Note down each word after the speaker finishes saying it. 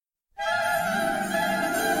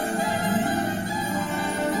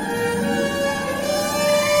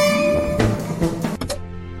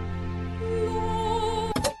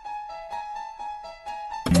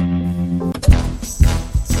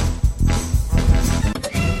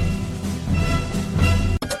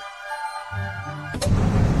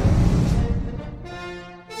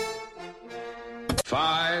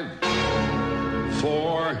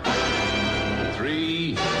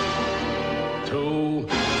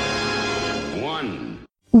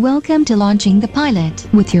Welcome to Launching the Pilot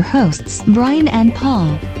with your hosts, Brian and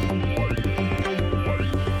Paul.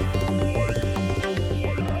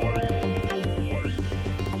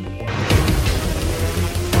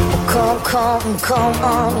 Come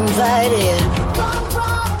on, invited.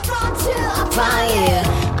 Fire.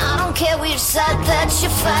 I don't care which side that you're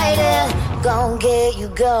fighting. Gonna get you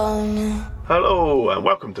gone. Hello and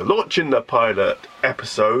welcome to Launching the Pilot,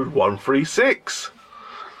 episode 136.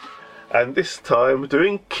 And this time we're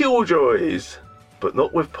doing Killjoys, but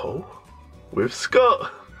not with Paul, with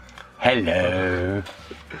Scott. Hello.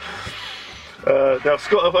 Now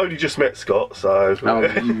Scott, I've only just met Scott, so... Oh,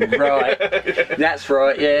 right. That's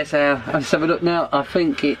right, yes. Let's have a look now. I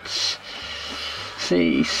think it's...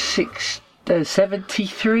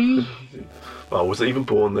 73? I wasn't even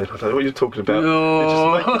born then. I don't know what you're talking about.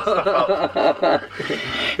 Oh. You're just making stuff up.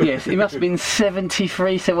 Yes, it must have been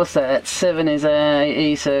 73. So what's that? 7 is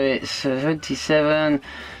 80, so it's 27.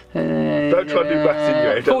 Don't try to do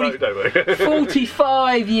maths in your head.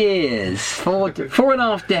 45 years.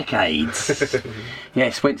 4.5 decades.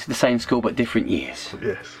 Yes, went to the same school but different years.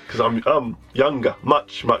 Yes, because I'm younger,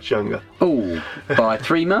 much younger. Oh, by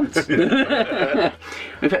 3 months?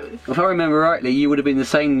 If I remember rightly, you would have been the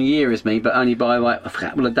same year as me, but only by like a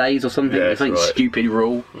couple of days or something. Yeah, It's like right. Stupid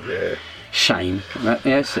rule. Yeah. Shame.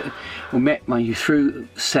 Yes. You threw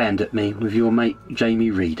sand at me with your mate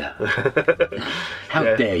Jamie Reader. How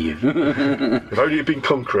dare you? If only it'd been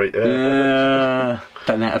concrete. Done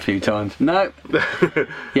that a few times. No.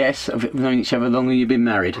 Yes, I've known each other longer than you've been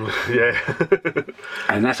married. Yeah.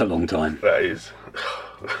 And that's a long time. That is.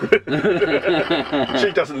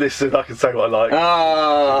 She doesn't listen, I can say what I like.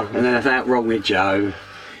 Oh, and there's that wrong with Joe.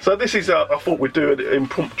 So this is, I thought we'd do an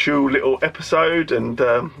impromptu little episode and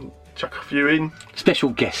chuck a few in. Special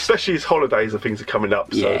guest. Especially as holidays and things are coming up.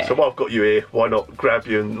 Yeah. So while I've got you here, why not grab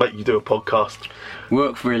you and make you do a podcast?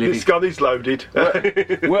 Work for a living. This gun is loaded.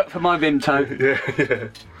 Work for my Vimto. Yeah.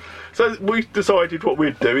 So we decided what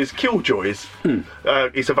we'd do is Killjoys.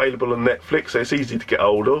 It's available on Netflix, so it's easy to get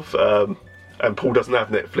hold of. And Paul doesn't have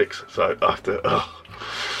Netflix, so I have to...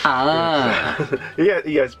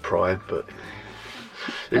 He has Prime, but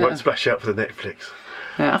he won't splash out for the Netflix.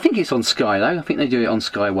 I think it's on Sky though. I think they do it on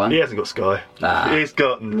Sky One. He hasn't got Sky. He's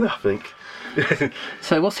got nothing.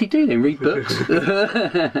 So what's he doing? Read books?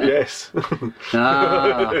 Yes.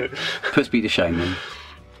 Puts me to shame then.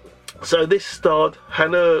 So this starred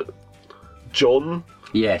Hannah John.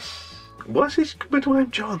 Yes. What's his middle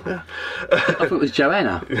name? John? I thought it was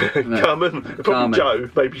Joanna. Carmen. Probably Joe.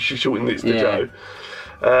 Maybe she shortened it to Joe.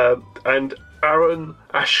 And Aaron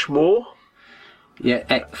Ashmore.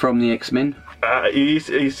 Yeah, from the X-Men. He's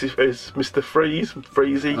Mr.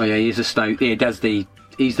 Freezy. Oh yeah, he's a snow. Yeah,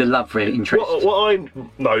 he's the love interest. What I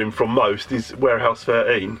know him from most is Warehouse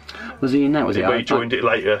 13. Was he in that? Was it? Where he joined it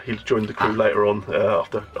later. He joined the crew later on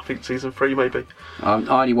after I think season 3 maybe. I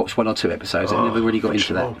only watched 1 or 2 episodes. I never really got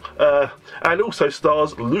into that. And also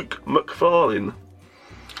stars Luke McFarlane.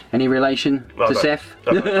 Any relation to Seth?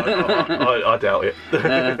 I doubt it.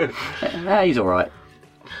 He's all right.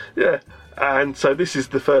 Yeah. And so this is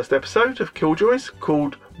the first episode of Killjoys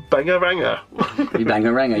called Bangaranga.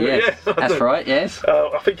 Bangaranga, yes. Yeah, that's right, yes.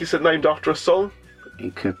 I think it's named after a song.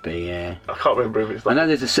 It could be, yeah. I can't remember if it's. I know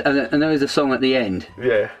there's a song at the end.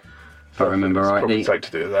 Yeah. If I remember rightly. Probably take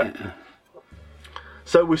to do with that. Yeah.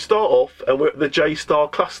 So we start off and we're at the J-Star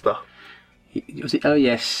cluster. Was it? Oh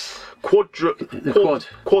yes. Quad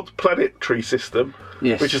planetary system.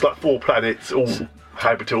 Yes. Which is like 4 planets, all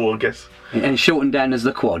habitable, I guess. And shortened down as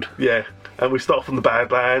the Quad. Yeah. And we start off on the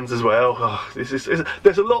Badlands as well. Oh,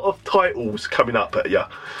 there's a lot of titles coming up at you.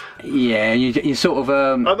 Yeah, you sort of.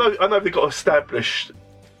 I know they've got to establish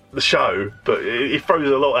the show, but it throws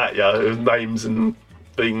a lot at you, names and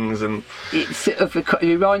things, and it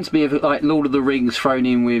reminds me of like Lord of the Rings thrown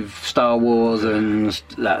in with Star Wars and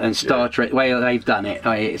Star Trek. The way they've done it,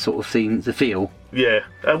 it sort of seems to feel. Yeah,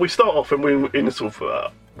 and we start off and we're in a sort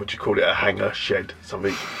of what do you call it, a hangar shed,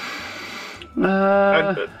 something.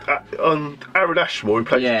 And Aaron Ashmore, who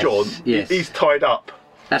plays John, he's tied up.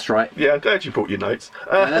 That's right. Yeah, I'm glad you brought your notes.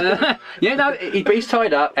 He's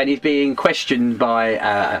tied up and he's being questioned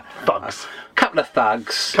by thugs. Couple of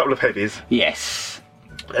thugs. Couple of heavies. Yes.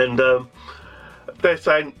 And they're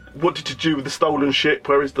saying, what did you do with the stolen ship?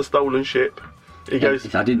 Where is the stolen ship? He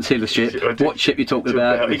goes, I didn't steal a ship. What ship you talking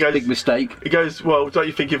about? He goes, big mistake. He goes, well, don't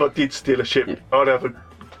you think if I did steal a ship, I'd have a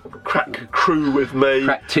crack crew with me?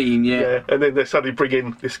 Crack team, yeah. And then they suddenly bring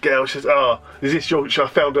in this girl. She says, is this your... I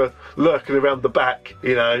found her lurking around the back,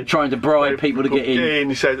 you know. Trying to bribe people to get in.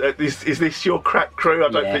 He says, is this your crack crew? I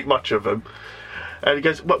don't think much of them. And he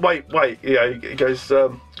goes, wait. You know, he goes,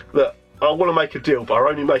 look, I want to make a deal, but I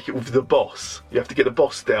only make it with the boss. You have to get the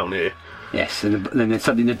boss down here. Yes, and then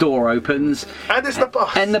suddenly the door opens. And it's the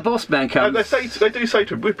boss. And the boss man comes. And they do say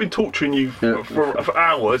to him, we've been torturing you for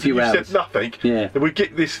hours, and you said nothing. Yeah. And we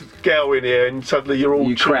get this girl in here, and suddenly you're all...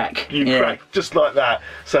 You crack. You crack, just like that.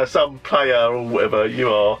 So some player or whatever you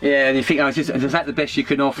are... Yeah, and you think, is that the best you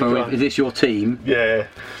can offer? Is this your team? Yeah.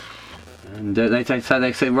 And they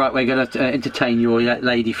say, right, we're going to entertain your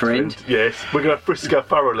lady friend. Yes, we're going to frisk her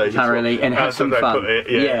thoroughly. And have some fun.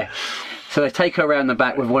 Yeah. So they take her around the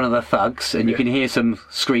back with one of the thugs, and you can hear some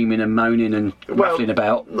screaming and moaning and ruffling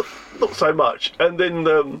about. Not so much. And then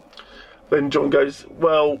John goes,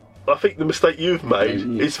 well, I think the mistake you've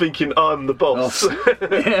made is thinking I'm the boss.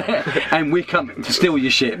 And we come to steal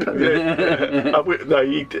your ship.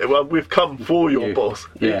 We've come for your boss.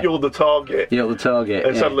 Yeah. You're the target. You're the target.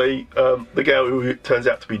 And suddenly, the girl who turns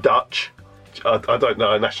out to be Dutch, I don't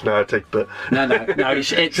know her nationality, but... No,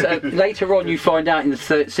 it's later on you find out in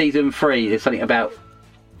the season 3, there's something about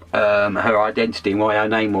her identity and why her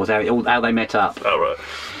name was, how they met up. Oh, right.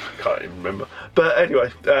 Can't even remember. But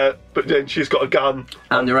anyway, but then she's got a gun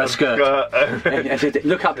under her skirt.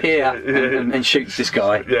 Look up here, and shoots this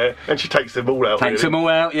guy. Yeah, and she takes them all out. Takes them all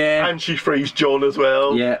out, yeah. And she frees John as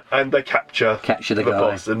well. Yeah. And they capture the guy.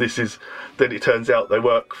 Boss. And then it turns out they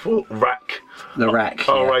work for RAC. The RAC.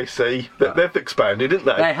 RAC. They've expanded, didn't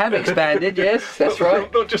they? They have expanded, yes, that's right.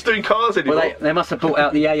 Not just doing cars anymore. Well, they must have brought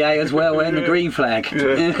out the AA as well and the green flag. Yeah.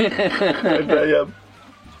 And they,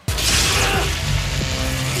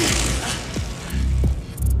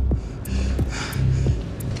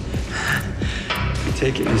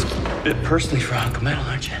 taking this bit personally for a hunk of metal,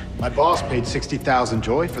 aren't you? My boss paid 60,000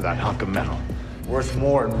 joy for that hunk of metal. Worth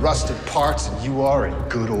more in rusted parts than you are in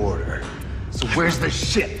good order. So where's the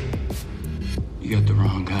ship? You got the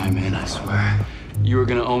wrong guy, man, I swear. You were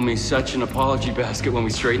gonna owe me such an apology basket when we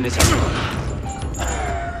straighten this out.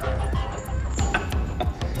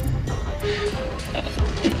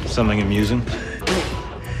 Something amusing?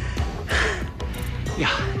 Yeah.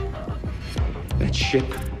 That ship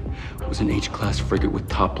was an H-class frigate with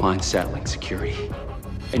top-line satellite security.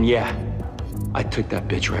 And yeah, I took that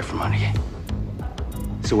bitch right from under you.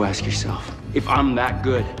 So ask yourself, if I'm that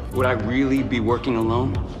good, would I really be working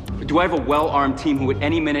alone? Or do I have a well-armed team who at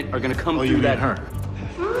any minute are gonna come through that... her?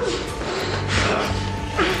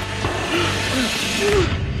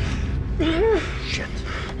 Shit.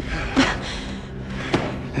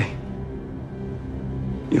 Hey.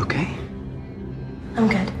 You okay? I'm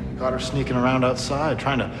good. Got her sneaking around outside,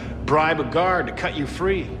 trying to bribe a guard to cut you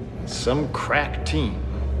free. Some crack team.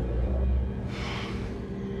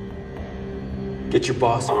 Get your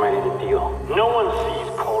boss. I'm ready to deal. No one sees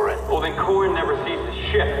Corin. Well, then Corin never sees the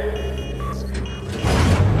ship.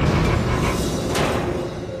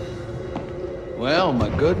 Well, my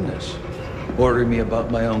goodness. Ordering me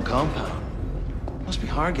about my own compound. Must be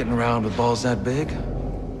hard getting around with balls that big.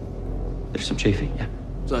 There's some chafing, yeah.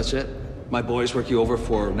 So that's it? My boys work you over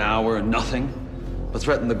for an hour and nothing? But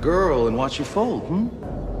threaten the girl and watch you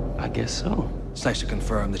fold, I guess so. It's nice to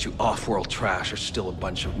confirm that you off-world trash are still a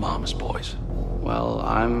bunch of mama's boys. Well,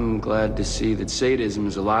 I'm glad to see that sadism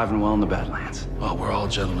is alive and well in the Badlands. Well, we're all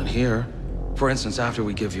gentlemen here. For instance, after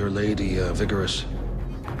we give your lady a vigorous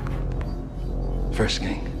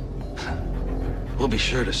frisking, we'll be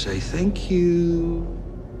sure to say thank you.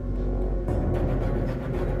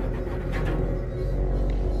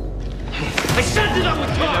 I said that I would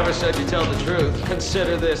talk! You never said you tell the truth.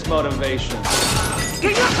 Consider this motivation.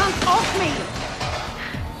 Get your hands off me!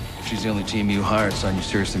 If she's the only team you hired, son, you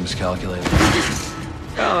seriously miscalculated.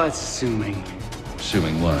 Oh, that's assuming.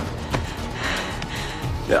 Assuming what?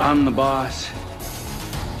 That I'm the boss.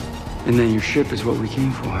 And then your ship is what we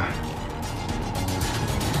came for.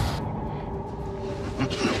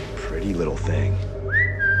 Pretty little thing.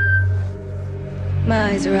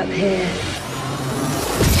 My eyes are up here.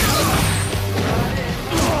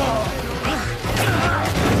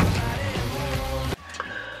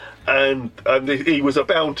 And he was a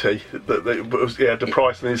bounty that he had the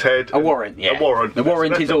price in his head. A warrant, yeah. A warrant. The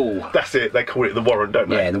warrant is all. That's it. They call it the warrant, don't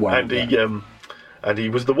they? Yeah, the warrant. And he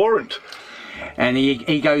was the warrant. And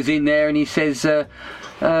he goes in there and he says, so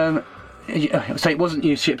it wasn't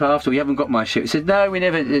your ship after, we haven't got my ship. He said, no, we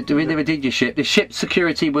never did your ship. The ship's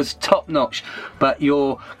security was top notch, but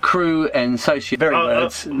your crew and associate, very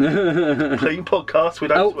words. Clean podcast, we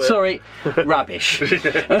don't swear. Sorry, rubbish.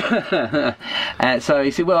 So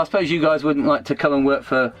he said, well, I suppose you guys wouldn't like to come and work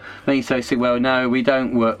for me. So he said, well, no, we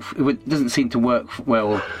don't work, it doesn't seem to work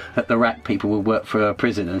well that the RAC people will work for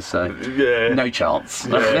prisoners, so no chance.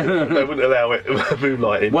 Yeah, they wouldn't allow it,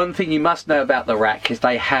 moonlighting. One thing you must know about the RAC is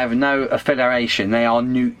they have no federation. They are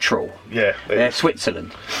neutral. Yeah, They're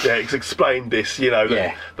Switzerland. Yeah, it's explained this. You know,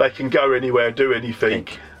 Yeah. they can go anywhere, do anything.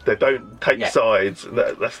 They don't take Yeah. sides.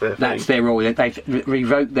 That's their thing. That's their rule. They've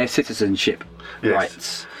revoked their citizenship Yes.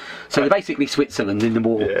 rights. So they're basically Switzerland in the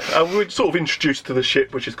war. Yeah, and we're sort of introduced to the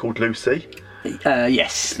ship, which is called Lucy.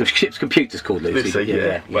 Yes, the ship's computer's called Lucy. Lucy,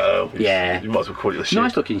 yeah. Well, Yeah. you might as well call it the ship.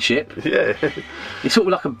 Nice looking ship. Yeah, It's sort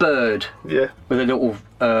of like a bird yeah. with a little,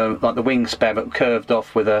 like the wingspan, but curved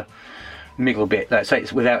off with a middle bit. So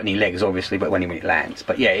it's without any legs, obviously, but when it lands.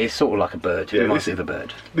 But yeah, it's sort of like a bird. Yeah, Reminds this- me of a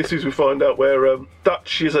bird. This is we find out where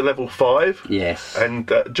Dutch is a level 5. Yes.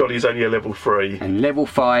 And Johnny's only a level 3. And level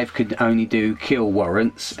 5 could only do kill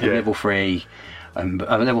warrants, and Yeah. level 3,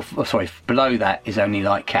 below that is only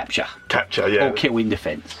like capture Capture, yeah. or kill in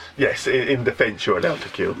defence. Yes, in defence you're allowed to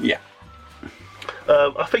kill. Yeah.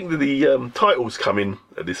 I think that the titles come in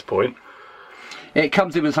at this point. It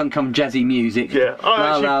comes in with some kind of jazzy music. Yeah, I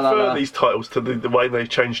actually La, la, prefer la. these titles to the way they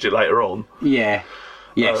changed it later on. Yeah.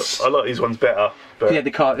 Yes. I like these ones better. But They had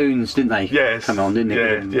the cartoons, didn't they? yes, Come on, didn't they?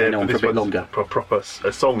 Yeah, Went yeah. on But for a this bit one's longer. proper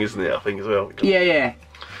a song, isn't it? I think as well. Yeah.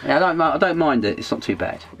 I don't mind it. It's not too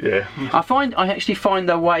bad. Yeah. I actually find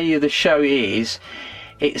the way the show is.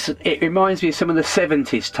 It reminds me of some of the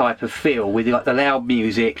 70s type of feel with like the loud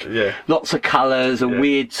music, Yeah. lots of colours and Yeah.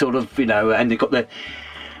 weird sort of, and they've got the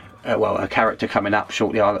a character coming up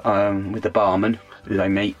shortly with the barman who they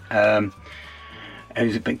meet,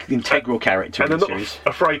 who's a big integral character And in they're the not series.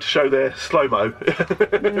 afraid to show their slow-mo.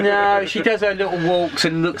 No, she does her little walks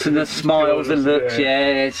and looks and the smiles and looks. Yeah.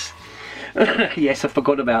 Yes. Yes, I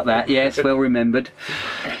forgot about that. Yes, well remembered.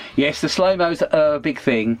 Yes, the slow-mo's a big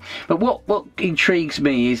thing. But what intrigues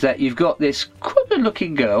me is that you've got this quite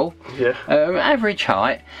good-looking girl, Yeah. average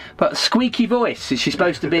height, but squeaky voice. She's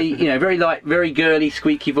supposed to be, very girly,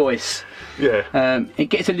 squeaky voice. Yeah. It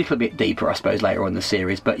gets a little bit deeper, I suppose, later on in the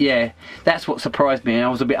series. But yeah, that's what surprised me, and I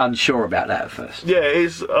was a bit unsure about that at first. Yeah, it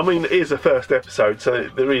is. I mean, it is a first episode, so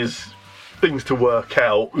there is things to work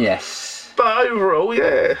out. Yes. But overall,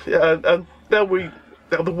 yeah. And now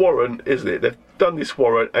the warrant, isn't it? They've done this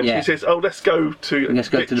warrant, and Yeah. she says, "Oh, let's go to Let's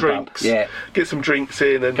go get to the pub." drinks. Yeah. Get some drinks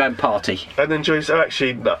in, and Go and party. then Johnny says, "Oh,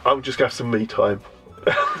 actually, no, I'm just going to have some me time."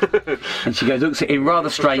 And she looks at him rather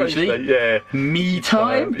strangely. yeah. Me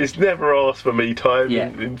time? He's never asked for me time Yeah.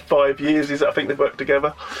 in 5 years. I think they've worked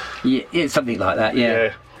together. Yeah, something like that,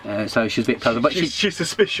 yeah. So she's a bit puzzled. But She's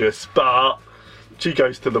suspicious, but she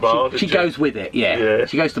goes to the bar. she goes with it, yeah. Yeah.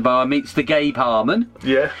 She goes to the bar, meets the gay barman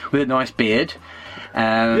Yeah. with a nice beard.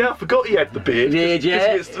 Yeah, I forgot he had the beard.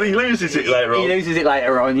 Yeah. He loses it later on. He loses it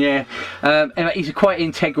later on, yeah. And he's a quite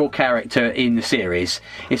integral character in the series.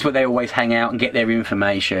 It's where they always hang out and get their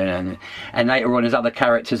information, and later on there's other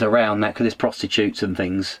characters around that, because there's prostitutes and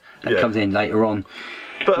things that Yeah. comes in later on.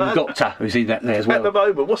 But The doctor who's in that there as well. at the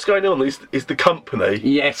moment, what's going on is the company.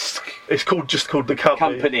 Yes, It's just called the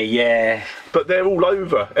company. yeah. But they're all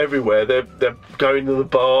over, everywhere. They're going to the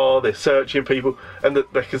bar. They're searching people, and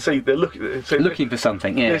they can see they're Looking for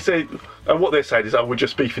something, yeah. They say, and what they're saying is, "Oh, we're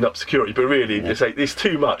just beefing up security." But really, they say it's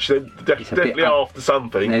too much. They're definitely after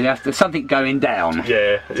something. There's something going down.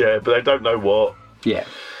 Yeah, but they don't know what. Yeah.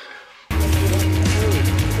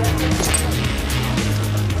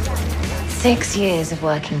 6 years of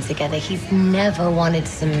working together. He's never wanted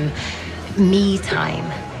some me time.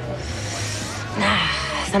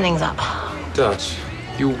 Something's up. Dutch,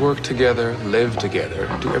 you work together, live together,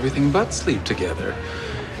 do everything but sleep together.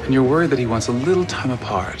 And you're worried that he wants a little time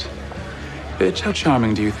apart. Bitch, how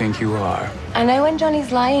charming do you think you are? I know when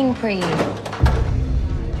Johnny's lying, Pre.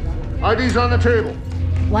 ID's on the table.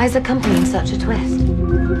 Why is the company in such a twist?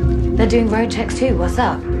 They're doing road checks too. What's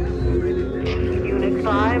up? Unit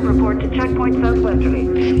 5, report to checkpoint southwesterly.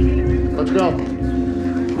 Let's go.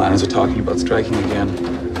 Miners are talking about striking again.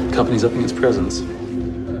 Company's upping its presence.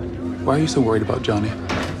 Why are you so worried about Johnny?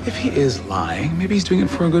 If he is lying, maybe he's doing it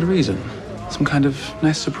for a good reason. Some kind of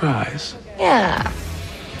nice surprise. Yeah.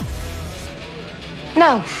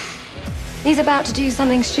 No. He's about to do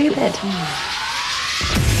something stupid.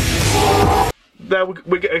 Now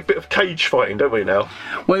we get a bit of cage fighting, don't we? Now.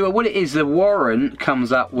 Well, what it is, the warrant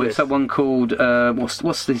comes up with someone called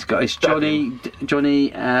what's this guy? It's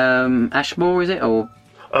Johnny Ashmore, is it? Or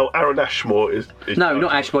Oh, Aaron Ashmore is no,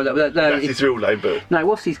 not Ashmore. That's his real name, but no,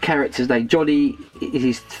 what's his character's name? Johnny is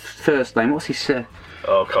his first name. What's his? I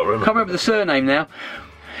can't remember. Can't remember the surname now.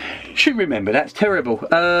 Should remember. That's terrible.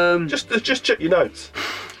 Just check your notes.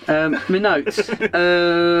 My notes.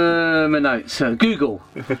 My notes. Google.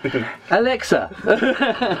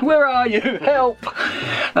 Alexa, where are you? Help.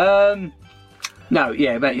 No,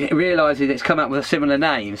 yeah, but it realises it's come up with a similar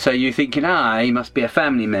name, so you're thinking, he must be a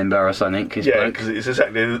family member or something. Yeah, because it's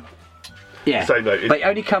exactly Yeah, So no, but it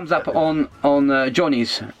only comes up on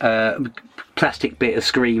Johnny's plastic bit of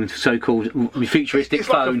screen, so-called futuristic it's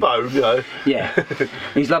phone. like a phone, you know. Yeah,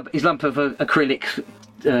 his lump of acrylic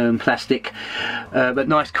plastic, but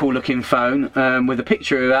nice, cool-looking phone with a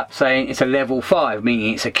picture up saying it's a level 5,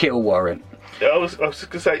 meaning it's a kill warrant. Yeah, I was going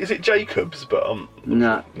to say, is it Jacobs? But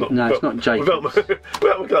No, it's not Jacobs.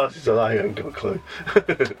 Without my glasses on, I haven't got a clue.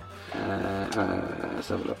 Let's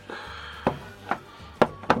have a look.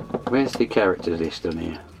 Where's the characters list on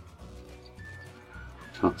here?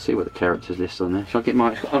 Can't see what the characters list on there. Shall I get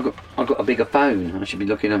my? I've got a bigger phone. I should be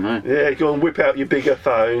looking at mine. Yeah, go on, whip out your bigger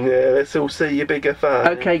phone. Yeah, let's all see your bigger phone.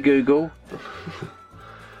 Okay, Google.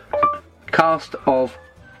 Cast of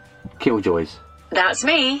Killjoys. That's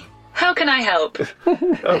me. How can I help?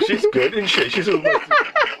 Oh, she's good, isn't she? She's almost.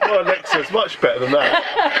 Oh, Alexa's much better than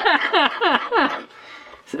that.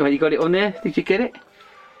 So, you got it on there? Did you get it?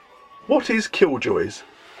 What is Killjoys?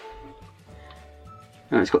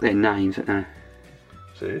 Oh, it's got their names.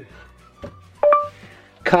 See.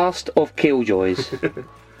 Cast of Killjoys.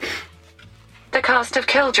 The cast of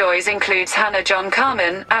Killjoys includes Hannah John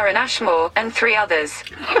Carmen, Aaron Ashmore, and 3 others.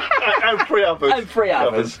 And 3 others. And 3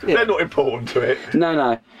 others. Yeah. They're not important to it.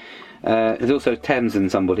 No. There's also Tamsin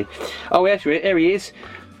somebody. Oh, here he is.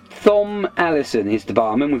 Thom Allison is the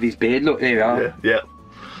barman with his beard. Look, there you are. Yeah.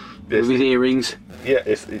 With his earrings. Yeah,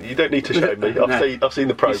 you don't need to show me. I've seen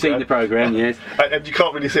the programme. You've seen the programme, yes. And you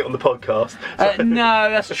can't really see it on the podcast. So. No,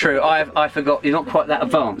 that's true. I forgot. You're not quite that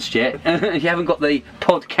advanced yet. You haven't got the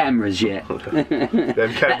pod cameras yet.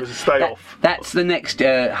 Them cameras stay off. That's the next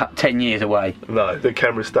 10 years away. No, the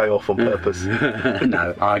cameras stay off on purpose.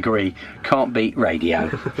 No, I agree. Can't beat radio.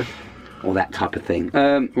 Or that type of thing.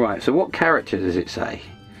 Right, so what character does it say?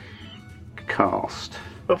 Cast.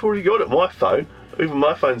 I've already got it on my phone. Even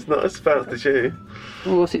my phone's not as fancy as you.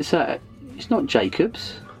 Well, what's it say? It's not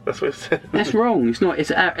Jacobs. That's what it said. That's wrong. It's not.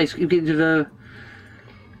 It's begins with a.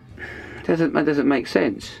 That doesn't make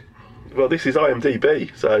sense. Well, this is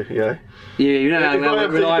IMDb, so Yeah, you know how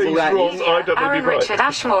reliable that wrong, is. I don't Aaron right. Richard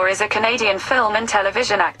Ashmore is a Canadian film and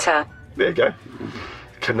television actor. There you go.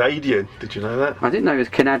 Canadian. Did you know that? I didn't know he was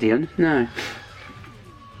Canadian. No.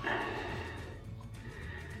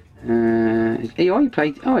 He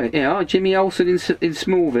played. Oh yeah, Jimmy Olsen in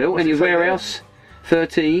Smallville. And he was Warehouse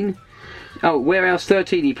 13. Oh, Warehouse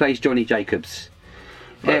 13. He plays Johnny Jacobs.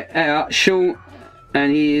 Right. Sean,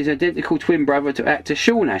 and he is identical twin brother to actor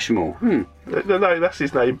Sean Ashmore. No, that's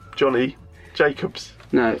his name, Johnny Jacobs.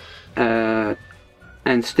 No,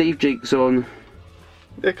 and Steve Jiggs on.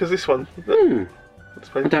 Yeah, because this one.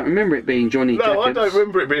 I don't remember it being Johnny Jacobs. No, I don't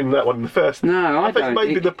remember it being that one in the first. No, I don't. think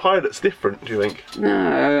maybe the pilot's different, do you think?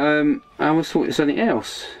 No, I always thought it was something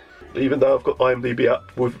else. Even though I've got IMDb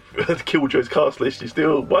up with the Killjoys cast list, you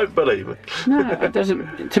still won't believe me. No, it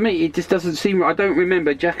doesn't. To me, it just doesn't seem. I don't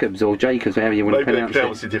remember Jacobs or Jacobs, however you want to pronounce it. Maybe they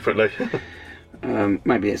pronounce it differently.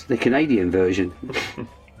 Maybe it's the Canadian version.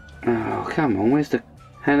 Oh, come on, where's the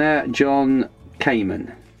Hannah John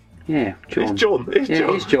Kamen? Yeah, John. It's John.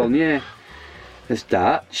 It's John. Yeah. There's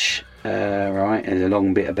Dutch. Right, there's a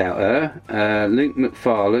long bit about her. Luke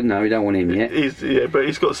McFarlane, no, we don't want him yet. But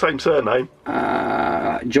he's got the same surname.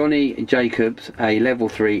 Johnny Jacobs, a level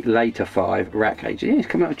 3, later 5 rack agent. Yeah, he's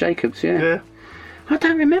come out with Jacobs, yeah. I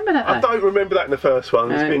don't remember that. I don't remember that in the first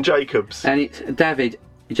one. It's been Jacobs. And it's David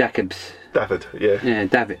Jacobs. David, yeah. Yeah,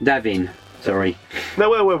 Davin. Sorry. Now,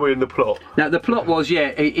 where were we in the plot? Now, the plot was,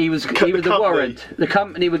 he was the warrant. The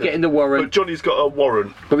company were getting the warrant. But Johnny's got a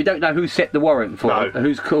warrant. But we don't know who set the warrant for him,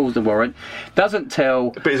 who's caused the warrant. Doesn't tell...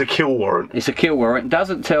 But it's a kill warrant. It's a kill warrant.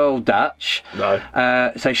 Doesn't tell Dutch.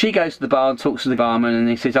 No. So she goes to the bar and talks to the barman, and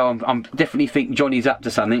he says, I'm definitely think Johnny's up to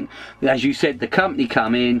something. As you said, the company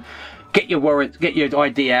come in, get your warrant, get your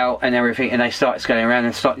ID out and everything, and they start going around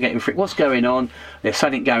and start getting free. What's going on? There's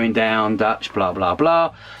something going down, Dutch, blah, blah,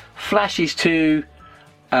 blah. Flashes to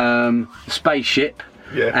spaceship.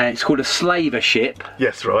 Yeah. And it's called a slaver ship.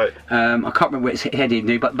 Yes, right. I can't remember where it's heading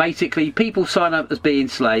to, but basically people sign up as being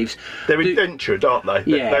slaves. They're indentured, aren't they?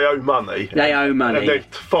 Yeah. They owe money. They owe money. And they've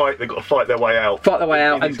got to fight their way out. Fight their way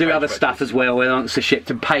out and do other stuff as well amongst the ship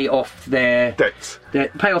to pay off their debts.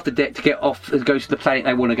 Pay off the debt to get off and go to the planet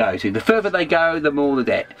they want to go to. The further they go, the more the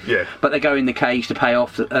debt. Yeah. But they go in the cage to pay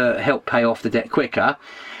off, help pay off the debt quicker.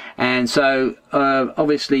 And so,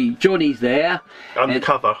 obviously, Johnny's there.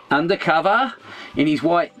 Undercover, in his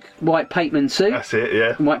white paintman suit. That's it,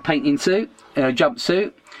 yeah. White painting suit,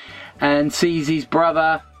 jumpsuit, and sees his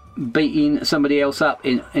brother beating somebody else up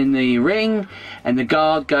in the ring, and the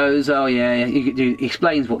guard goes, oh yeah, he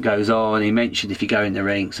explains what goes on. He mentioned if you go in the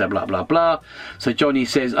ring, so blah blah blah. So Johnny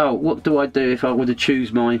says, oh, what do I do if I were to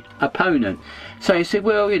choose my opponent? So he said,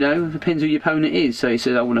 well, it depends who your opponent is. So he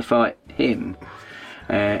said, I want to fight him.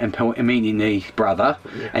 And meaning the brother,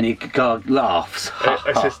 and the guard laughs.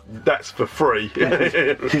 It says, that's for free.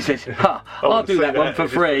 He says, I'll do that one for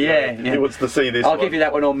free, yeah. He wants to see this I'll give you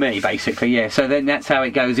that one on me, basically, yeah. So then that's how it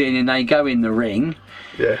goes in, and they go in the ring.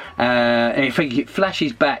 Yeah. And I think it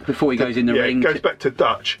flashes back before he goes in the ring. Yeah, it goes back to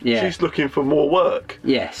Dutch. Yeah. She's looking for more work.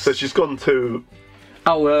 Yes. So she's gone to...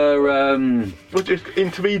 Oh,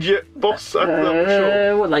 intermediate boss? I'm not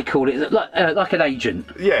sure. What do they call it? Like an agent.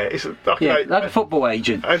 Yeah, it's like like a football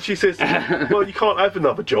agent. And she says, well, you can't have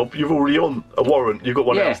another job. You're already on a warrant. You've got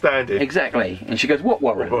one outstanding. Exactly. And she goes, what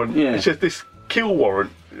warrant? Yeah. It says this kill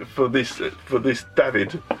warrant for this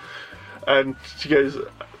David. And she goes,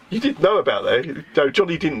 you didn't know about that. No,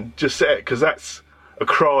 Johnny didn't just set it because that's a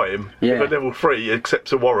crime. Yeah. If a level 3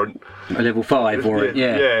 accepts a warrant. A level 5 warrant,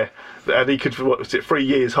 Yeah. And he could, 3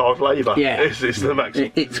 years hard labour? Yeah. It's the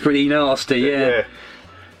maximum. It's pretty nasty, yeah.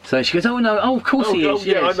 So she goes, oh no, of course he is.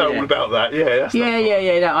 Yeah, I know all about that. Yeah, that's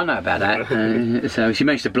yeah, I know about that. So she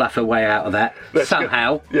managed to bluff her way out of that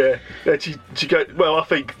somehow. She goes, well, I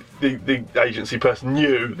think the agency person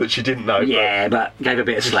knew that she didn't know. Yeah, but gave a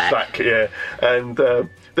bit of slack. Yeah, and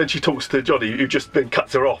then she talks to Johnny, who just then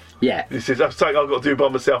cuts her off. Yeah. He says, that's something I've got to do by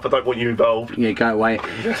myself, I don't want you involved. Yeah, go away.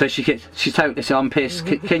 So she's totally, so I'm pissed.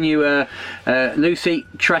 Can you, Lucy,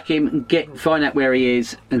 track him, find out where he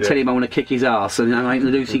is, and tell him I want to kick his ass. And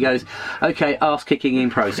Lucy goes, okay, ass kicking in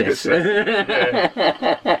process.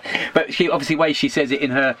 But she, obviously, the way she says it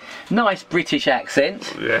in her nice British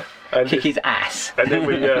accent, and kick his ass. And then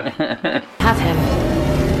we... Have him.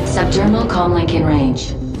 Subdermal comlink in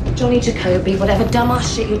range. Johnny Jacoby, whatever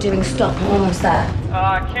dumbass shit you're doing, stop. I'm almost there.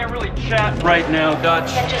 I can't really chat right now,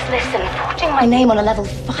 Dutch. Then just listen. Putting my name on a level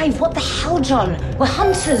 5. What the hell, John? We're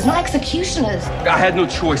hunters, not executioners. I had no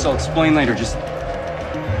choice. I'll explain later. Just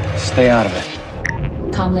stay out of it.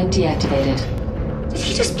 Comlink deactivated. Did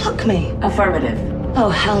he just block me? Affirmative. Oh,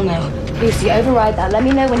 hell no. Lucy, override that. Let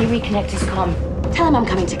me know when you reconnect his comm. Tell him I'm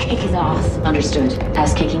coming to kick his ass. Understood.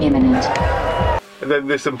 Ass kicking imminent. And then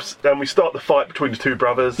we start the fight between the two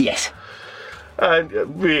brothers. Yes. And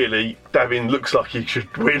really, Davin looks like he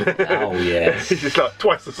should win. Oh, yes. He's just like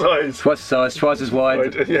twice the size. Twice as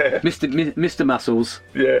wide. Yeah. Mr. Muscles.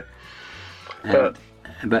 Yeah.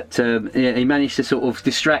 But he managed to sort of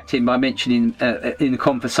distract him by mentioning in the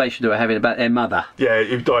conversation they were having about their mother. Yeah,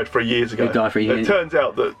 who died 3 years ago. It turns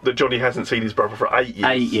out that Johnny hasn't seen his brother for 8 years.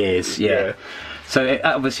 8 years, yeah. So it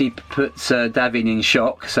obviously puts Davin in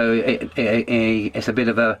shock. So it's a bit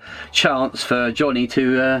of a chance for Johnny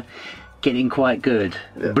to get in quite good.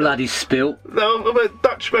 Yeah. Blood is spilt. No,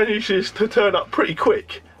 Dutch manages to turn up pretty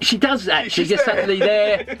quick. She does actually, just suddenly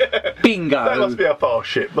there. Bingo. That must be a fast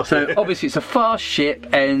ship. Obviously it's a fast ship,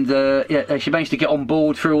 and she managed to get on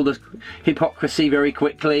board through all the hypocrisy very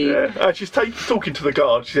quickly. Yeah, and she's talking to the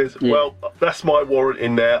guard. She says, well, that's my warrant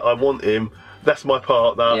in there. I want him. That's my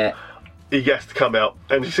partner. Yeah. He has to come out.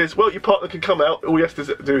 And she says, well, your partner can come out. All he has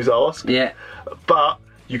to do is ask. Yeah. But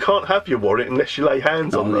you can't have your warrant unless you lay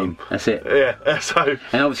hands on them. That's it. Yeah.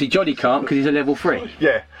 And obviously Johnny can't because he's a level 3.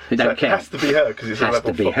 Yeah. It don't count. It has to be her because it's a level 5.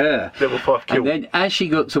 Has to be her. Level 5 kill. And then as she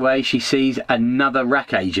looks away, she sees another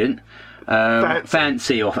rack agent.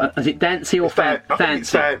 Fancy, or is it Dancy or Fancy? I think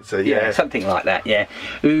it's Fancy, yeah. Something like that, yeah.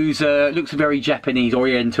 Who's looks very Japanese,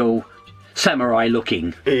 Oriental, samurai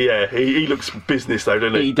looking. Yeah, he looks business though,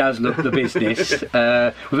 doesn't he? He does look the business, with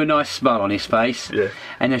a nice smile on his face. Yeah.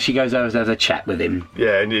 And then she goes over and has a chat with him.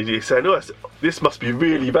 Yeah, and he's saying, oh, this must be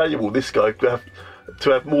really valuable, this guy, to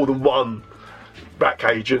have more than one rack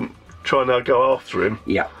agent trying to go after him.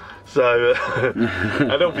 Yeah. So,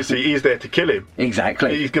 and obviously he's there to kill him.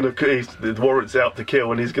 Exactly. The warrant's out to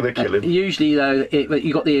kill, and he's going to kill him. Usually, though,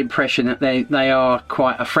 you got the impression that they are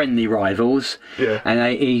quite a friendly rivals. Yeah. And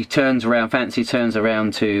Fancy turns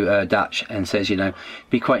around to Dutch and says,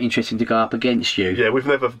 be quite interesting to go up against you. Yeah, we've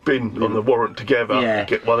never been on the warrant together. Yeah.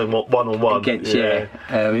 Get one on one. Against,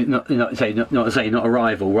 not a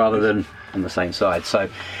rival, rather than on the same side. So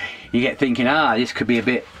you get thinking, this could be a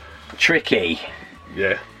bit tricky.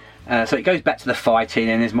 Yeah. So it goes back to the fighting,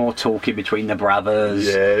 and there's more talking between the brothers.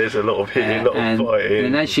 Yeah, there's a lot of hitting, a lot of fighting.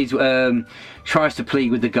 And as she tries to plead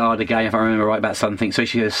with the guard again, if I remember right, about something, so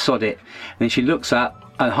she goes, sod it. And then she looks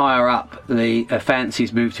up, and higher up, the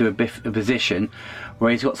Fancy's moved to a position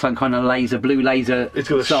where he's got some kind of blue laser It's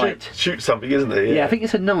got sight. to shoot something, isn't it? Yeah, I think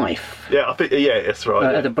it's a knife. Yeah, that's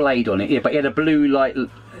right. It had a blade on it, but he had a blue light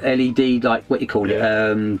LED, like what you call it?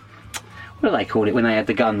 What do they call it when they had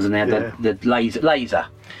the guns and they had the laser?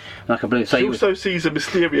 Like a blue. So she also sees a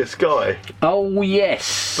mysterious guy. Oh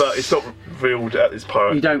yes. But it's not revealed at this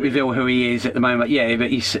part. You don't reveal who he is at the moment. Yeah,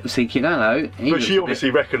 but he's thinking, hello. But she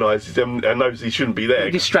obviously recognises him and knows he shouldn't be there.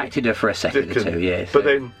 He distracted her for a second or two. Yeah. But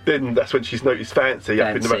then that's when she's noticed Fancy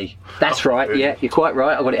up in the. That's right. Yeah, you're quite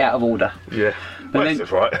right. I got it out of order. Yeah.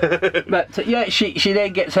 That's right. But yeah, she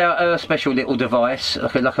then gets out her special little device,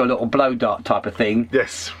 like a little blow dart type of thing.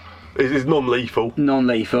 Yes. It is non-lethal.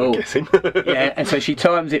 Non-lethal. I'm guessing. Yeah, and so she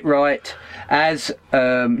times it right. As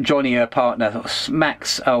Johnny, her partner,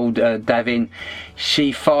 smacks old Davin,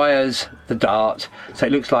 she fires the dart, so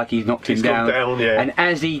it looks like he's knocked him down. Gone down, yeah. And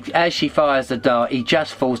as she fires the dart, he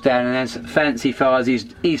just falls down, and as Fancy fires his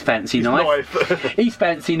fancy knife. His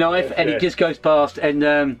fancy knife, and it just goes past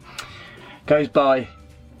and goes by.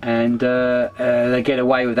 And they get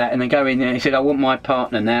away with that, and they go in there and he said, I want my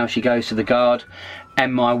partner now. She goes to the guard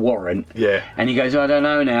and my warrant. Yeah. And he goes, I don't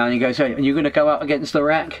know now. And he goes, are you going to go up against the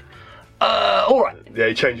rack? All right. Yeah,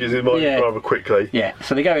 he changes his mind rather quickly. Yeah,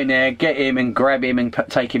 so they go in there, get him and grab him and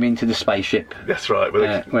take him into the spaceship. That's right.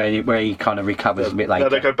 Where he kind of recovers a bit later. Now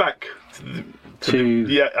they go back to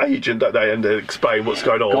the agent that day and explain what's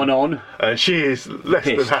going on. And she is less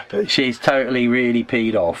than happy. She's totally really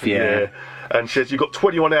peed off, yeah. And she says, you've got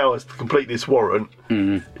 21 hours to complete this warrant.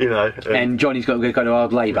 You know. And Johnny's got to go to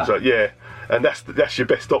hard labour. So, yeah. And that's your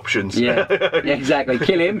best options. Yeah, exactly.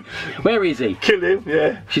 Kill him. Where is he? Kill him,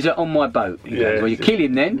 yeah. She's on my boat. He goes, well, you kill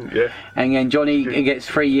him then. Yeah. And then Johnny gets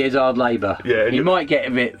 3 years hard labour. Yeah. You might get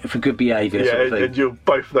a bit for good behaviour. Yeah, sort of thing. and you're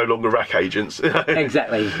both no longer rack agents.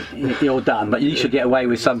 Exactly. You're done. But you should get away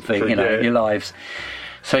with something, in your lives.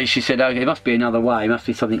 So she said, okay, there must be another way. It must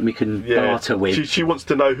be something we can barter with. She wants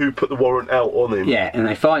to know who put the warrant out on him. Yeah, and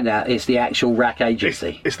they find out it's the actual rack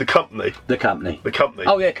agency. It's the company. The company. The company.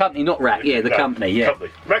 Oh, yeah, company, not rack. Yeah, the company, yeah.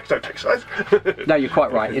 Company. Racks don't take size. No, you're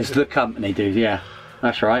quite right. It's the company, dude, yeah.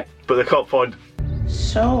 That's right. But they can't find...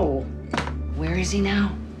 So, where is he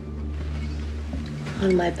now?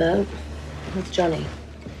 On my boat with Johnny.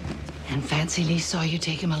 And Fancy Lee saw you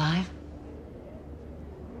take him alive?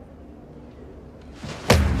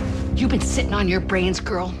 You've been sitting on your brains,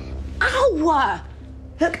 girl. Ow!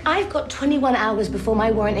 Look, I've got 21 hours before my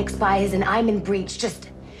warrant expires and I'm in breach. Just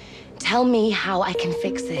tell me how I can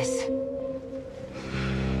fix this.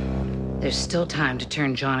 There's still time to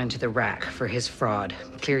turn John into the rack for his fraud.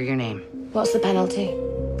 Clear your name. What's the penalty?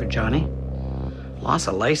 For Johnny? Loss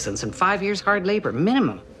of license and 5 years hard labor,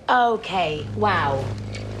 minimum. Okay, wow.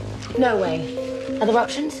 No way. Other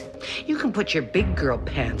options? You can put your big girl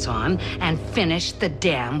pants on and finish the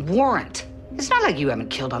damn warrant. It's not like you haven't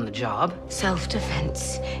killed on the job.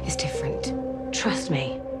 Self-defense is different. Trust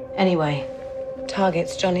me. Anyway,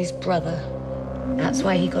 target's Johnny's brother. That's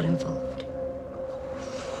why he got involved.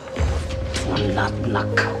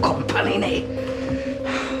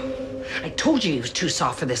 I told you he was too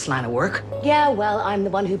soft for this line of work. Yeah, well, I'm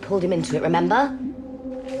the one who pulled him into it, remember?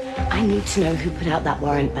 I need to know who put out that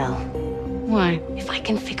warrant, Belle. Why? If I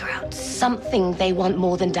can figure out something they want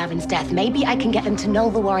more than Davin's death, maybe I can get them to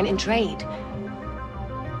null the warrant in trade.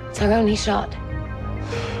 It's our only shot.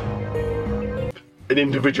 An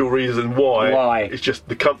individual reason why. It's just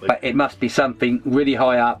the company. But it must be something really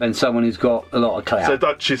high up and someone who's got a lot of clout. So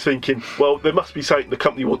Dutch is thinking, well, there must be something the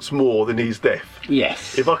company wants more than his death.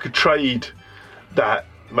 Yes. If I could trade that,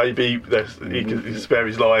 maybe he could spare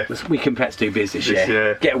his life. We can perhaps do business,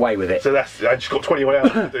 get away with it. So and she's got 21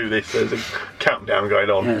 hours to do this. There's a countdown going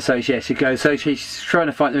on. Yeah, so she goes. So she's trying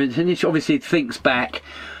to find them, and she obviously thinks back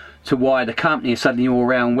to why the company is suddenly all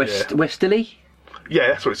around Westerly. Yeah,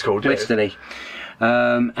 that's what it's called. Westerly.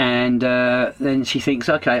 And then she thinks,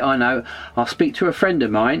 okay, I know. I'll speak to a friend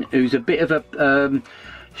of mine who's a bit of a.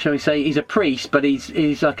 Shall we say he's a priest, but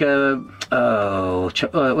he's like a what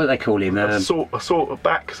do they call him? A sort of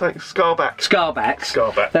back, Skarbacks.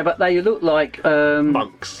 But they look like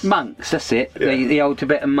monks. Monks, that's it. Yeah. The old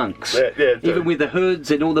Tibetan monks. Yeah, even with the hoods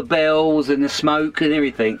and all the bells and the smoke and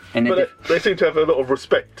everything. And but they seem to have a lot of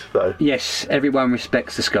respect, though. Yes, everyone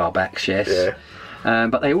respects the Skarbacks. Yes. Yeah.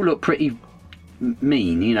 But they all look pretty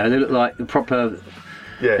mean. You know, they look like the proper.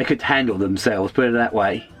 Yeah. They could handle themselves. Put it that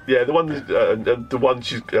way. Yeah, the one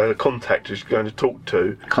she's contacted, she's going to talk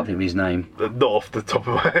to. I can't think of his name. Not off the top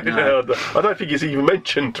of my head. No. I don't think it's even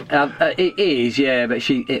mentioned. It is, yeah, but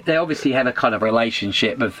they obviously have a kind of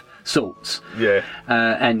relationship of sorts. Yeah.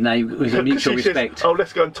 And they was a mutual respect. Says,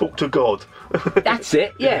 let's go and talk to God. That's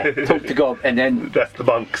it, yeah. Talk to God, and then that's the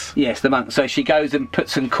monks. Yes, the monks. So she goes and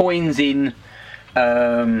puts some coins in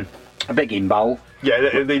a begging bowl. Yeah,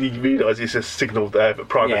 and then he realises it's a signal to have a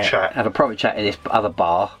private chat. Have a private chat in this other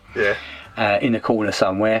bar. Yeah. In the corner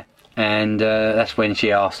somewhere. And that's when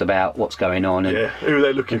she asked about what's going on and who are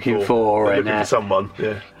they looking for? They're and looking for someone.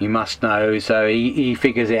 Yeah, you must know. So he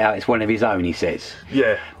figures it out. It's one of his own, he says.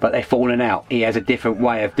 Yeah, but they've fallen out. He has a different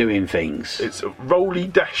way of doing things. It's a rolly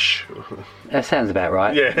dash. That sounds about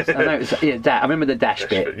right. Yeah, I know. I remember the dash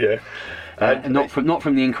bit. Yeah. Not from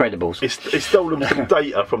The Incredibles. It's stolen some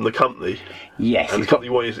data from the company. Yes, and the company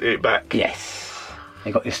wants it back. Yes.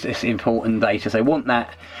 They got this important data. So they want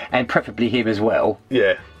that, and preferably him as well.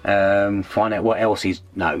 Yeah. Find out what else he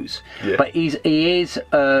knows. Yeah. But he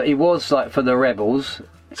was like for the rebels.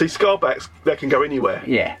 See, Scarbacks, they can go anywhere.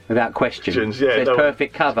 Yeah, without question. Yeah, so it's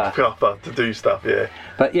perfect cover. To do stuff. Yeah.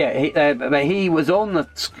 But yeah, he was on the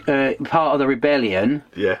part of the rebellion.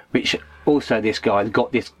 Yeah. Which also this guy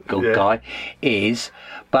guy is,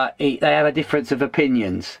 but they have a difference of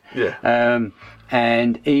opinions. Yeah.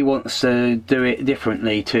 And he wants to do it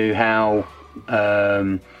differently to how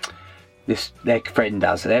their friend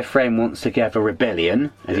does. Their friend wants to have a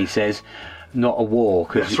rebellion, as he says, not a war,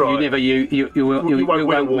 because you won't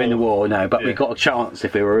win the war. No, but we've got a chance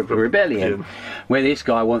if we were a rebellion. Where this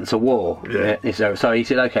guy wants a war. Yeah. So he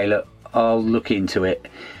said, "Okay, look, I'll look into it."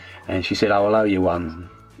 And she said, "I will owe you one."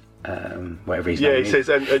 Whatever his name he says,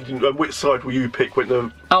 and which side will you pick when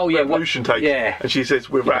the revolution takes? Yeah. And she says,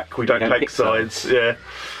 we're Iraq, we don't take sides. Yeah. And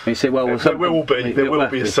he said, well, there will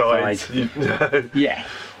be a side. Yeah.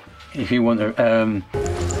 If you want to.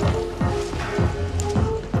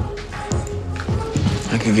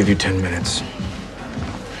 I can give you 10 minutes.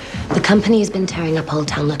 The company has been tearing up Old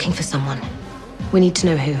Town looking for someone. We need to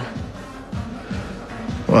know who.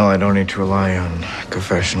 Well, I don't need to rely on a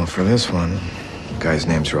confessional for this one. Guy's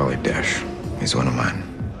name's Raleigh Dash. He's one of mine.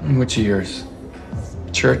 And which of yours?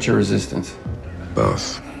 Church or Resistance?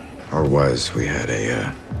 Both. Or was. We had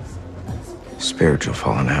a spiritual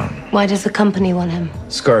falling out. Why does the company want him?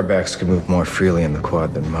 Scarbacks can move more freely in the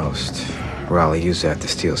quad than most. Raleigh used that to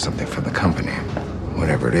steal something from the company.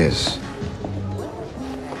 Whatever it is.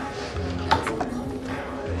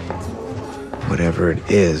 Whatever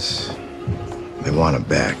it is, they want him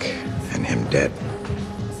back, and him dead.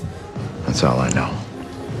 That's all I know.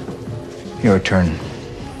 Your turn.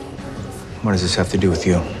 What does this have to do with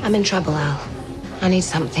you? I'm in trouble, Al. I need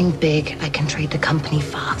something big I can trade the company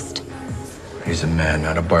fast. He's a man,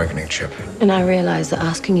 not a bargaining chip. And I realize that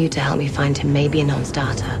asking you to help me find him may be a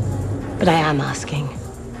non-starter. But I am asking.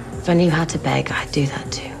 If I knew how to beg, I'd do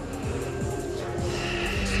that too.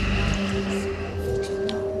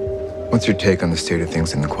 What's your take on the state of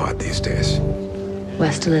things in the quad these days?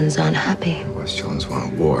 Westerlands aren't happy. Westerlands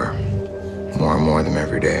want war. More and more of them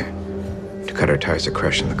every day. To cut our ties to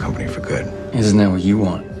crushing the company for good. Isn't that what you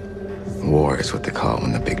want? War is what they call it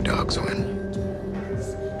when the big dogs win.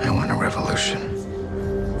 I want a revolution.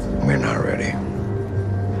 We're not ready.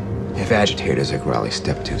 If agitators like Raleigh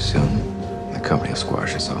step too soon, the company will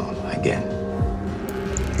squash us all again.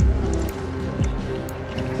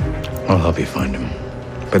 I'll help you find him.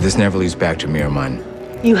 But this never leads back to me or mine.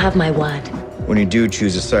 You have my word. When you do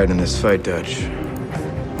choose a side in this fight, Dutch,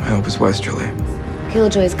 I hope it's Westerly.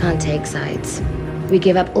 Killjoys can't take sides. We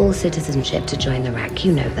give up all citizenship to join the RAC.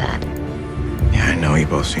 You know that. Yeah, I know you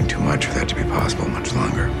both seen too much for that to be possible much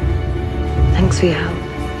longer. Thanks for your help.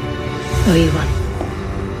 Owe you one.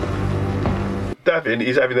 Davin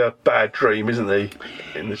is having a bad dream, isn't he?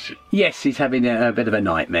 Yes, he's having a bit of a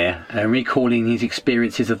nightmare, recalling his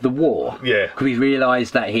experiences of the war. Yeah. Because he's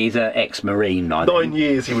realised that he's an ex-Marine. 9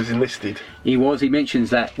 years he was enlisted. He was. He mentions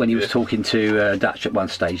that when he was talking to Dutch at one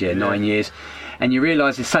stage, 9 years. And you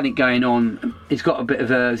realise there's something going on. He's got a bit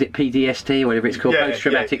of is it PTSD or whatever it's called?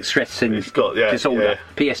 Post-traumatic stress and disorder.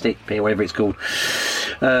 PTSD, or whatever it's called.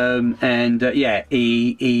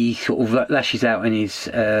 He sort of lashes out in his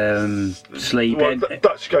sleep. Well,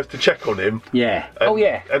 Dutch goes to check on him. Yeah. And,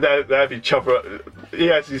 and they have each other. He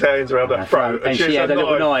has his hands around her throat, and she had a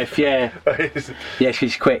little knife. Yeah. Yeah,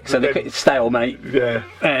 she's quick. So they're stalemate. Yeah.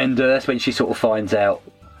 And that's when she sort of finds out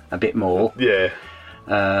a bit more. Yeah.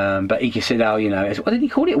 But he just said, what did he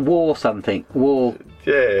call it? War something. War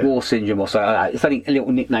syndrome or something. It's a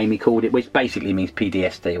little nickname he called it, which basically means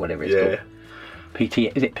PTSD or whatever it's called.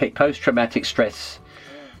 Is it post-traumatic stress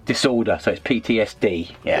disorder? So it's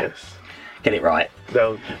PTSD. Yeah. Yes. Get it right.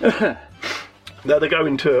 Now they're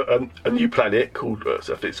going to a new planet called,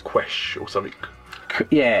 it's Quesh or something.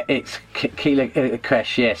 Yeah, it's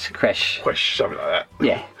Kresh, yes, Kresh. Quesh, something like that.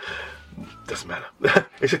 Yeah. Doesn't matter.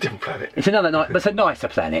 It's a different planet. It's another nice, but it's a nicer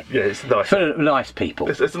planet. Yeah, it's nice. Full of nice people.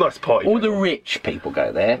 It's a nice party. All the rich people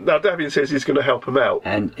go there. Now, Davian says he's going to help him out,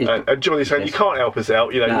 and Johnny's saying you can't help us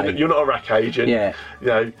out. You know, you're not a rack agent. Yeah. You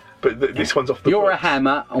know, but this one's off the. You're books. a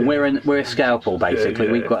hammer, and we're a scalpel.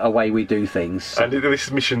 Basically, we've got a way we do things. And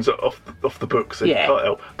this mission's off the books. And you can't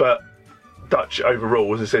help. But Dutch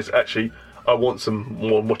overrules and says, actually, I want some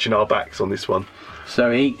more watching our backs on this one.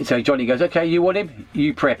 So Johnny goes, okay, you want him?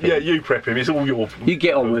 You prep him. Yeah, you prep him. It's all your. You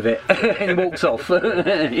get on with it, and he walks off.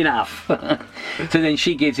 Enough. So then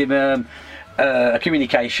she gives him a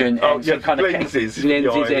communication and some kind lenses of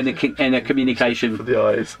and a communication for the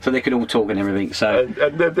eyes, so they can all talk and everything. So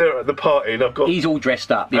and they're at the party, and he's all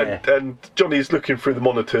dressed up, and Johnny's looking through the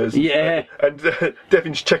monitors, and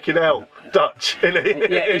Devin's checking out Dutch, isn't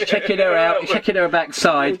he? Yeah, he's checking her out, checking her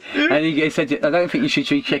backside, and he said, I don't think you should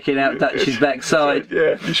be checking out Dutch's backside.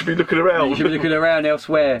 Yeah, you should be looking around. You should be looking around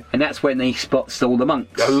elsewhere. And that's when he spots all the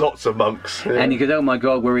monks. Lots of monks. Yeah. And he goes, oh my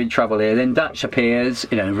God, we're in trouble here. Then Dutch appears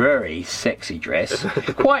in a very sexy dress,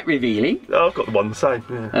 quite revealing. Oh, I've got the one the same.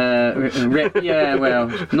 Yeah, yeah, well,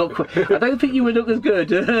 not quite. I don't think you would look as good.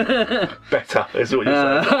 Better, is what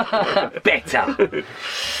you're saying. Better.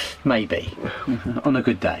 Maybe. On a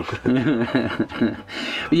good day.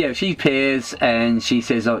 But yeah, she appears and she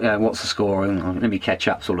says, oh, what's the score? And let me catch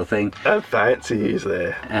up, sort of thing. And Fancy is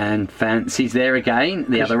there. And Fancy's there again,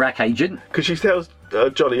 the other rack agent. Because she tells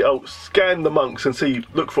Johnny, scan the monks and see,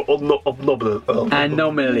 look for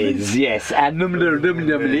anomalies. Yes,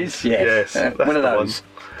 anomalies. Yes, that's one of those.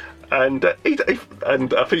 And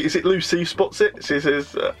and I think, is it Lucy who spots it? She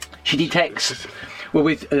says she detects. Well,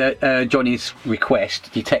 with Johnny's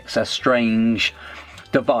request, detects a strange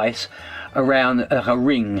device around a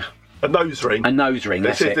ring. A nose ring. A nose ring.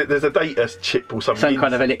 That's it. There's a data chip or something. Some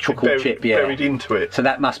kind of electrical chip, buried into it. So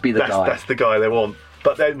that must be the guy. That's the guy they want.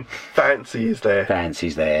 But then Fancy is there.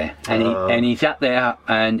 Fancy's there, and he's up there,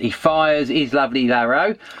 and he fires his lovely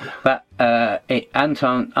arrow, but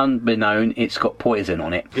unbeknown, it's got poison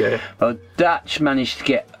on it. Yeah. But Dutch managed to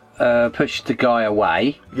get push the guy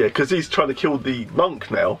away. Yeah, because he's trying to kill the monk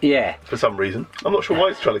now. Yeah. For some reason. I'm not sure why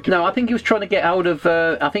he's trying to kill him. No, I think he was trying to get hold of...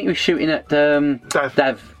 I think he was shooting at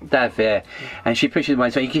Dav, yeah. And she pushes him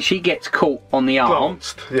away. So she gets caught on the arm.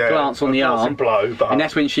 Glanced on the arm. Blow, and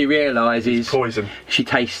that's when she realises... poison. She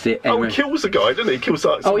tastes it. Oh, he kills the guy, doesn't he? He kills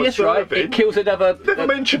like yes, right. It kills another... Never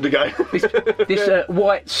mentioned again. This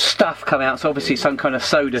white stuff come out, so obviously some kind of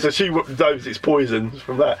soda. So she knows it's poison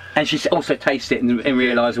from that. And she also tastes it and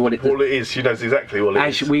realises what it is. She knows exactly what it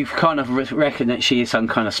is. We've kind of reckoned that she is some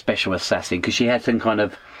kind of special assassin because she had some kind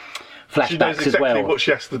of flashbacks she knows exactly as well. What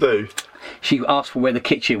she has to do. She asked for where the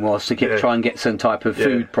kitchen was to try and get some type of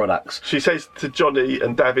food products. She says to Johnny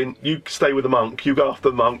and Davin, you stay with the monk, you go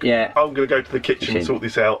after the monk. Yeah. I'm going to go to the kitchen and sort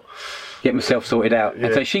this out. Get myself sorted out. Yeah.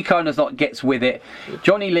 And so she kind of gets with it.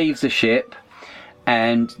 Johnny leaves the ship.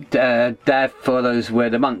 And Dav follows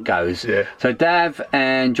where the monk goes. Yeah. So Dav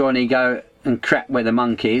and Johnny go and crack where the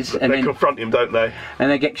monk is. And they confront him, don't they? And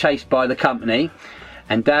they get chased by the company.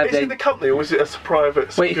 And Dav... Is it the company or is it a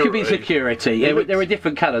private security? Well, it could be security. They're a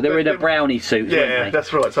different colour. They're in a brownie suit, yeah, weren't they?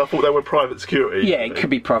 That's right. So I thought they were private security. Yeah, it could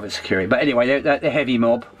be private security. But anyway, they're the heavy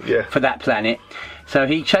mob for that planet. So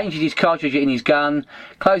he changes his cartridge in his gun,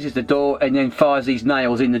 closes the door, and then fires these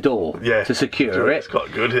nails in the door to secure it. It's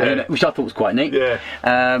quite good, yeah. Which I thought was quite neat. Yeah.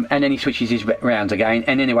 And then he switches his rounds again.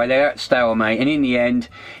 And anyway, they're at stalemate. And in the end,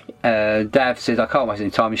 Dav says, I can't waste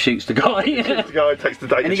any time, and shoots the guy. The guy takes the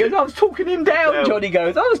data. And he goes, I was talking him down. Johnny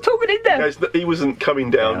goes, I was talking him down. He wasn't coming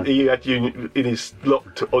down. He had you in his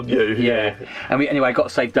locked on you. Yeah. And anyway, got to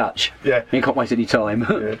save Dutch. Yeah. He can't waste any time.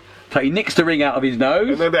 Yeah. So he nicks the ring out of his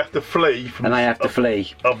nose. And then they have to flee. And they have to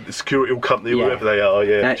flee. Of the security company, whoever they are,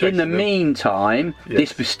 Now, in the meantime,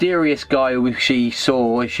 this mysterious guy who she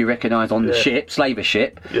recognised on the ship, slaver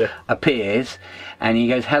ship, appears. And he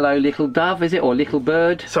goes, hello, little dove, is it? Or little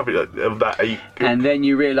bird? Something like that. And then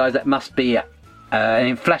you realise that must be... and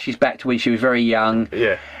it flashes back to when she was very young.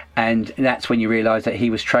 Yeah. And that's when you realise that he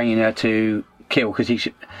was training her to kill because he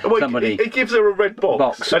gives her a red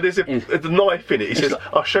box. And there's a knife in it. He says,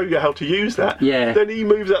 I'll show you how to use that. Yeah. Then he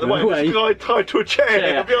moves out the way. There's a guy tied to a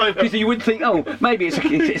chair behind him. Because you would think, maybe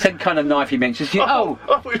it's a kind of knife he mentions. I thought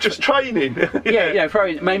it was just training.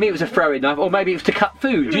 Throwing. Maybe it was a throwing knife, or maybe it was to cut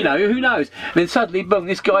food. You know, who knows? And then suddenly, boom!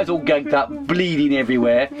 This guy's all gagged up, bleeding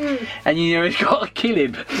everywhere, and he's got to kill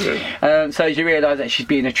him. So as you realise that she's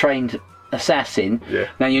being a trained assassin. Yeah.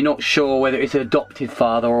 Now you're not sure whether it's an adopted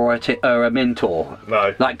father or a mentor.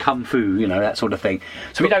 No. Like Kung Fu, you know, that sort of thing.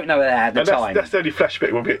 So we don't know that at the time. That's the only flash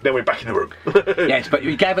bit. Then we're back in the room. Yes, but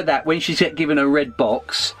we gather that when she's given a red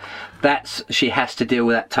box, she has to deal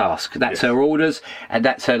with that task. That's her orders, and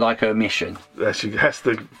that's her mission. She has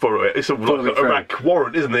to follow it. It's like a rack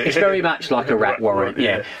warrant, isn't it? It's very much like a rack warrant,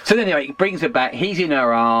 yeah. So then anyway, it brings her back. He's in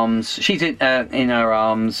her arms. She's in her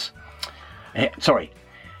arms. Sorry.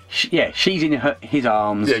 She's in his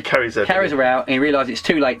arms. Yeah, carries her out, and he realises it's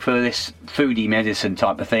too late for this foodie medicine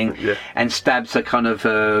type of thing, and stabs a kind of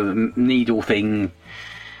needle thing,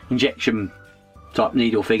 injection type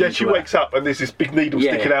needle thing. Yeah, she wakes up and there's this big needle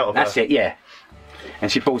sticking out of her. That's it, yeah.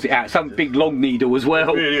 And she pulls it out. Some big long needle as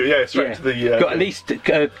well. Yeah, straight to the... got at least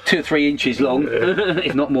 2 or 3 inches long,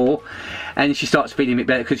 if not more. And she starts feeling a bit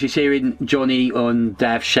better because she's hearing Johnny and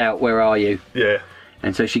Dav shout, "Where are you?" Yeah.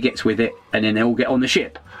 And so she gets with it, and then they all get on the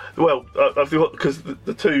ship. Well, because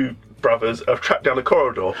the two brothers are trapped down a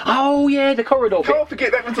corridor. Oh yeah, the corridor bit. Can't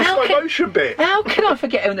forget that was the slow motion bit. How can I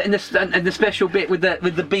forget? And the special bit with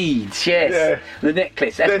the beads, yes, the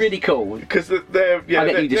necklace. That's really cool. Because they're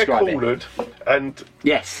cornered, and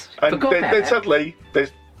then suddenly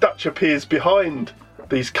Dutch appears behind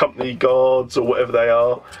these company guards or whatever they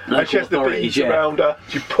are, and she has the beads around her.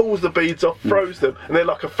 She pulls the beads off, throws them, and they're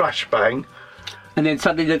like a flashbang. And then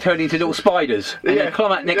suddenly they turn into little spiders, and they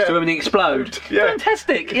climb out next to him and explode. Yeah.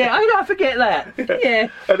 Fantastic! Yeah, I forget that. Yeah.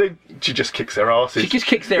 And then she just kicks their asses. She just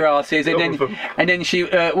kicks their asses, and then she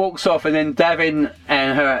walks off, and then Davin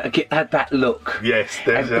and her had that look. Yes,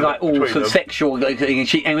 there's like all sort of sexual.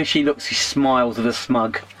 And when she looks, she smiles with a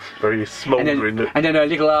smug. Very smouldering. And then her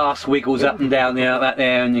little ass wiggles up and down there, like that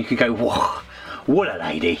there, and you can go, whoa. What a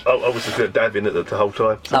lady! I was looking at Davin at the whole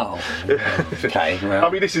time. So. Oh, okay. Well. I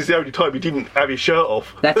mean, this is the only time he didn't have his shirt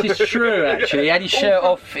off. That is true, actually. He had his shirt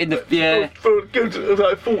off in the for a good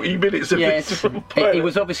like 40 minutes of this. He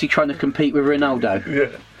was obviously trying to compete with Ronaldo.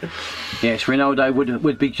 Yeah. Yes, Ronaldo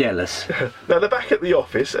would be jealous. Now they're back at the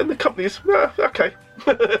office, and the company's okay.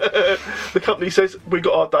 The company says we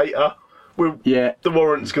got our data. The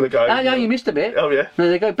warrant's going to go. Oh no, you missed a bit. Oh yeah. No,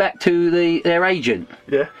 they go back to their agent.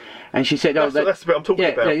 Yeah. And she said, that's the bit I'm talking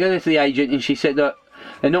about. Yeah, they go to the agent, and she said that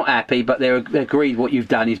they're not happy, but they agreed what you've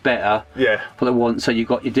done is better. Yeah. For the want, so you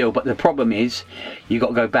got your deal. But the problem is, you got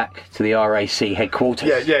to go back to the RAC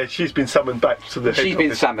headquarters. Yeah. She's been summoned back to the. She's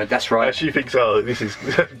been summoned. That's right. She thinks, this is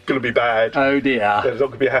going to be bad. Oh dear. They're not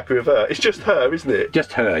going to be happy with her. It's just her, isn't it?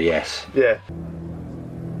 Just her, yes. Yeah.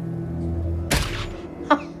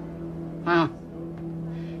 Well,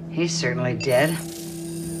 he's certainly dead.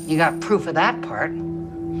 You got proof of that part.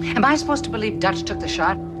 Am I supposed to believe Dutch took the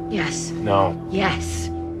shot? Yes. No. Yes.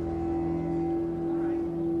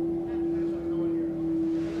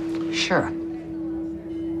 Sure.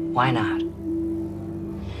 Why not?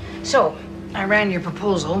 So, I ran your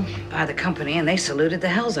proposal by the company, and they saluted the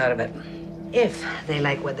hells out of it. If they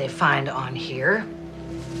like what they find on here,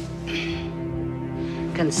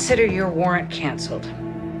 consider your warrant canceled.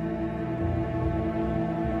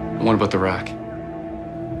 And what about the rack?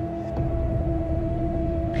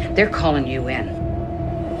 They're calling you in.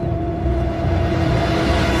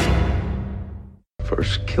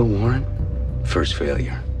 First kill warrant, first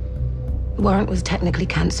failure. The warrant was technically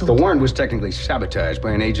cancelled. The warrant was technically sabotaged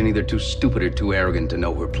by an agent either too stupid or too arrogant to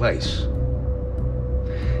know her place.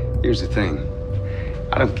 Here's the thing.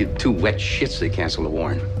 I don't give 2 wet shits they cancel the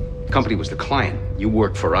warrant. The company was the client. You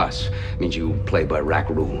work for us. It means you play by rack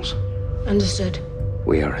rules. Understood.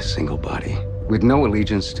 We are a single body with no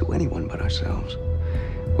allegiance to anyone but ourselves.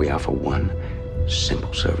 We offer one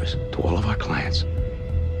simple service to all of our clients.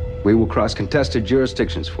 We will cross contested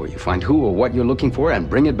jurisdictions for you, find who or what you're looking for, and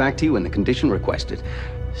bring it back to you in the condition requested.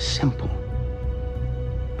 Simple.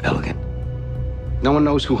 Elegant. No one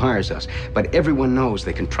knows who hires us, but everyone knows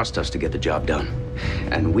they can trust us to get the job done.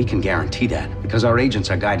 And we can guarantee that because our agents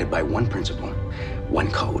are guided by one principle, one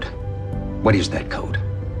code. What is that code?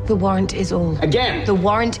 The warrant is all. Again! The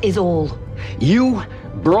warrant is all. You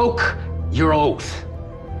broke your oath.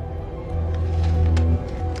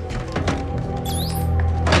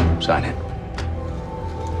 Sign it.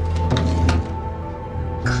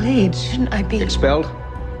 Clade, shouldn't I be... Expelled?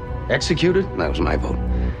 Executed? That was my vote.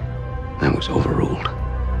 That was overruled.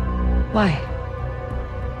 Why?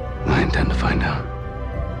 I intend to find out.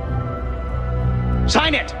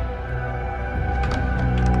 Sign it!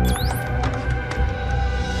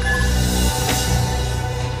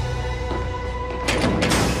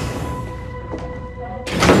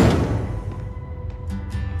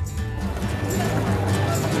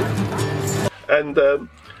 And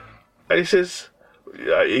he says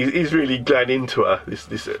he's really glad into her.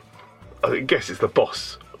 This I guess it's the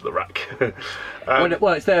boss of the rack.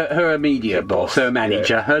 Well, it's her immediate boss, her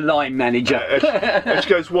manager, her line manager. And she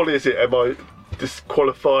goes, "What is it? Am I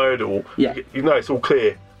disqualified or?" Yeah. You know, it's all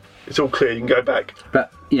clear. It's all clear. You can go back.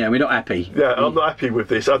 But yeah, we're not happy. Yeah, I'm not happy with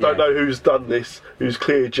this. I don't know who's done this, who's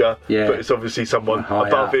cleared you. Yeah. But it's obviously someone High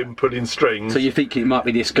above up. him pulling strings. So you think it might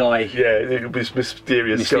be this guy? Yeah, it'll be this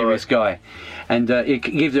mysterious guy. And it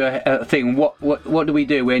gives her a thing. What do we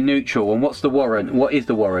do? We're neutral. And what's the warrant? What is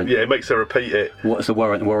the warrant? Yeah, it makes her repeat it. What's the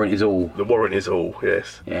warrant? The warrant is all. The warrant is all.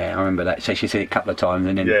 Yes. Yeah, I remember that. So she said it a couple of times,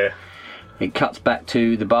 and then yeah. It cuts back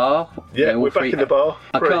to the bar. Yeah, we're back in the bar.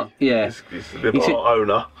 I can't. Yeah, he's the bar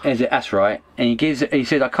owner. Is it? That's right. And he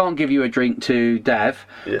said, "I can't give you a drink to Dav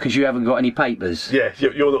because you haven't got any papers." Yeah,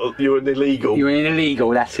 you're an illegal. You're an illegal.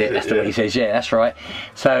 That's it. That's what he says. Yeah, that's right.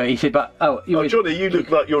 So he said, "But Johnny, you look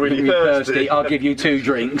like you're really thirsty. I'll give you 2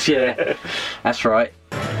 drinks." Yeah, that's right.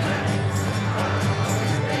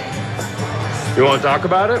 You want to talk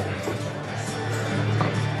about it?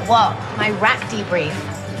 What? My rack debrief.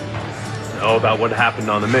 Know about what happened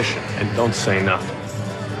on the mission, and don't say nothing.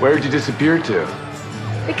 Where'd you disappear to?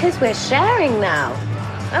 Because we're sharing now.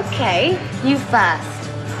 Okay, you first.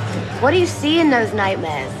 What do you see in those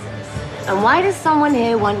nightmares? And why does someone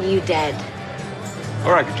here want you dead?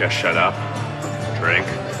 Or I could just shut up. Drink.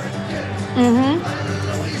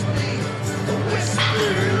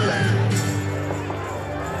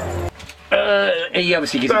 He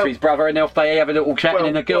obviously gives it to his brother, and they have a little chat, and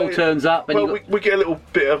then a girl turns up. And we get a little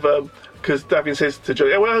bit of because Davian says to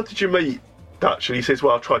Johnny, "Well, how did you meet Dutch?" And he says,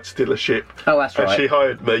 "Well, I tried to steal a ship. Oh, that's right. And she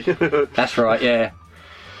hired me." That's right. Yeah.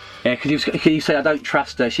 Yeah, because you say I don't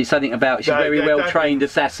trust her. She's something about she's a very well trained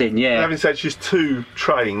assassin. Yeah. Davian said she's too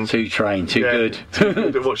trained. Too trained. Too good. Too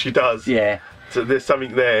good at what she does. Yeah. So there's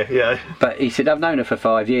something there. Yeah. But he said I've known her for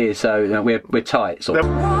 5 years, so we're tight. Sort of.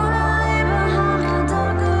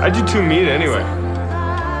 How'd you two meet anyway?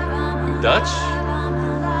 Dutch?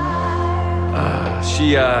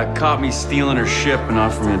 She caught me stealing her ship and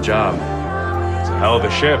offered me a job. It's a hell of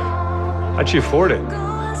a ship. How'd she afford it?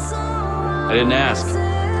 I didn't ask.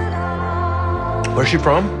 Where's she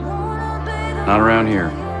from? Not around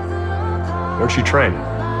here. Where'd she train?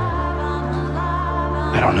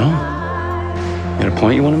 I don't know. You got a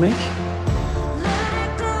point you want to make?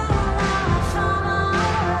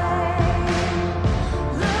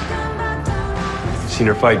 Seen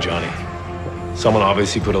her fight, Johnny. Someone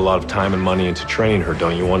obviously put a lot of time and money into training her.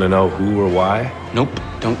 Don't you want to know who or why? Nope,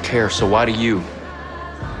 don't care. So why do you?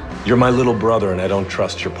 You're my little brother, and I don't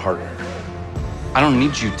trust your partner. I don't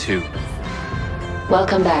need you to.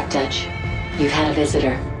 Welcome back, Dutch. You've had a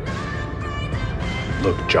visitor.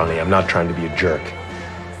 Look, Johnny, I'm not trying to be a jerk.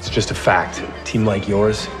 It's just a fact. A team like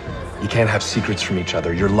yours, you can't have secrets from each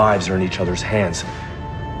other. Your lives are in each other's hands.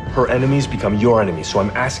 Her enemies become your enemies, so I'm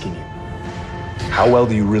asking you, how well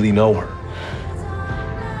do you really know her?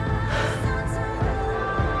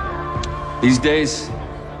 These days,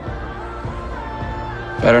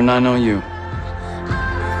 better than I know you.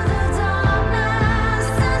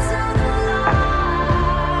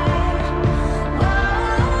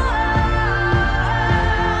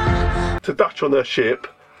 To Dutch on her ship,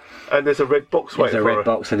 and there's a red box waiting for her. There's a red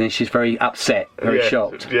box, and then she's very upset, very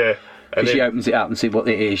shocked. Yeah. And she opens it up and sees what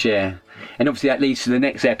it is, yeah. And obviously that leads to the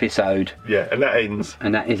next episode. Yeah, and that ends.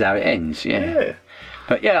 And that is how it ends, yeah. Yeah.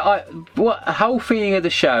 But yeah, what the whole feeling of the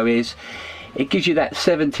show is, it gives you that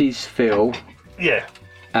 70s feel. Yeah.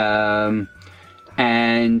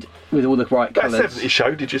 And with all the right colours. That 70s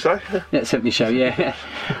show, did you say? That 70s show, yeah.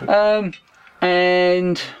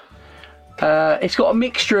 And it's got a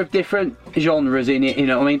mixture of different genres in it, you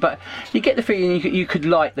know what I mean? But you get the feeling you could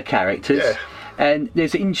like the characters. Yeah. And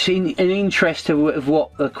there's an interest of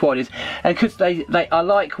what the quad is. And because I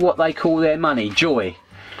like what they call their money, joy.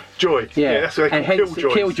 Joy. Yeah, that's what they call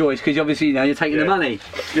killjoys. Killjoys, because obviously, you know, you're taking the money.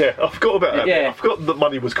 Yeah, I forgot about that. Yeah. I forgot that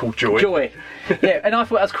money was called Joy. Joy. Yeah, and I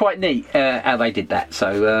thought that was quite neat how they did that.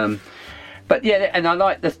 So, but yeah, and I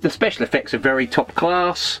like the special effects are very top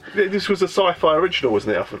class. This was a sci-fi original,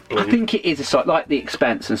 wasn't it? I think it is like The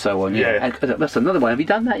Expanse and so on. Yeah. And that's another one. Have you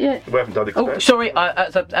done that yet? We haven't done Expanse. Oh, sorry.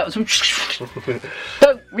 That was.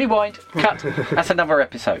 Don't rewind. Cut. That's another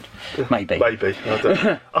episode. Maybe. Maybe. I don't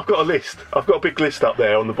know. I've got a list. I've got a big list up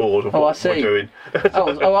there on the board of what we're doing.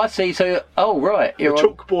 oh, I see. So, right. The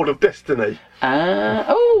chalkboard of destiny.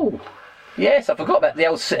 Oh. Yes, I forgot about the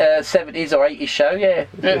old 70s or 80s show, yeah.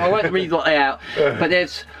 I won't read that out. But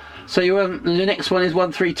there's... So you're on, the next one is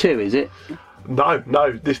 132, is it?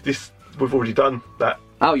 No, this we've already done that.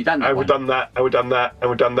 Oh, you've done that. And we've done that, and we've done that, and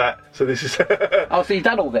we've done that. So this is... Oh, so you've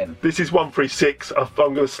done all them? This is 136. I'm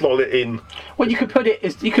going to slot it in. Well, you could put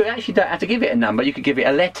it... You could actually don't have to give it a number. You could give it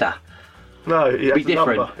a letter. No, it has Be a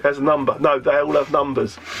different. number. It has a number. No, they all have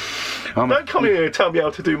numbers. Don't come in here and tell me how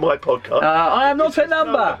to do my podcast. I am not a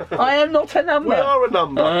number. I am not a number. We are a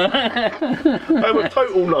number. I'm a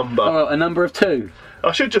total number. Oh, a number of 2.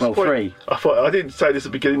 I should just point. 3. I didn't say this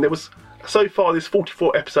at the beginning. So far, there's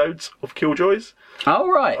 44 episodes of Killjoys.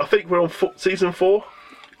 Oh, right. I think we're on season 4.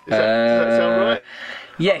 Does that sound right?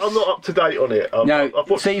 Yes. I'm not up to date on it. I've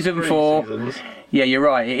watched season 3 4. seasons. Yeah, you're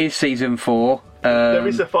right. It is season 4. There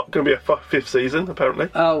is going to be a 5th season, apparently.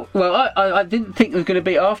 Oh, well, I didn't think it was going to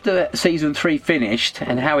be after season 3 finished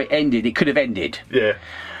and how it ended. It could have ended. Yeah.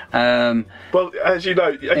 Well, as you know,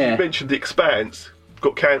 you mentioned, The Expanse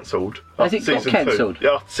got cancelled. Has it got cancelled?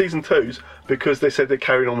 Yeah, after season 2's, because they said they're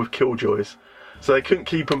carrying on with Killjoys. So they couldn't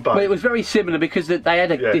keep them both. Well, it was very similar because they had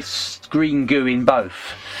this green goo in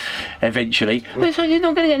both, eventually. So you're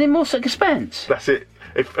not going to get any more Expanse. That's it.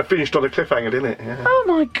 It finished on a cliffhanger, didn't it? Yeah. Oh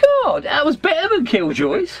my God, that was better than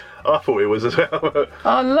Killjoys. I thought it was as well.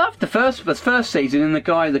 I loved the first season and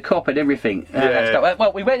the cop and everything.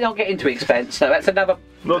 Well, we won't get into Expanse, so that's another.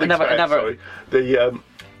 Sorry. The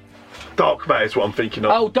Dark Matter is what I'm thinking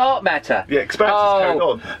of. Oh, Dark Matter. Yeah, Expanse is carried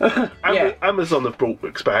on. Amazon have brought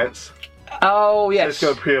Expanse. Oh yes,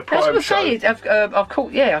 so it's going to be a Prime show. I've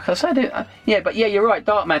caught. Yeah, I said it. But you're right.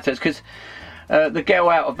 Dark Matters, because the girl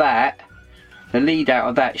out of that, the lead out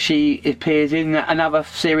of that, she appears in another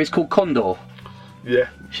series called Condor. Yeah.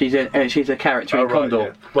 She's a character in Condor.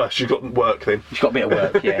 Yeah. Well, she's got work then. She's got a bit of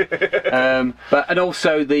work, yeah. And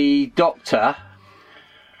also the Doctor.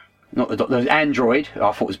 Not the Doctor, the Android.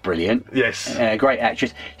 I thought was brilliant. Yes. Great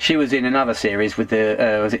actress. She was in another series with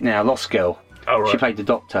was it now Lost Girl? Oh, right. She played the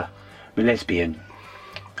Doctor. The lesbian.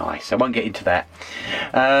 Nice. I won't get into that.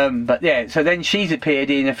 But yeah, so then she's appeared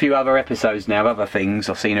in a few other episodes now, other things.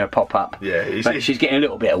 I've seen her pop up. Yeah, but she's getting a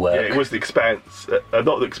little bit of work. Yeah, it was The Expanse. Not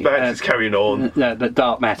The Expanse, it's carrying on. No, but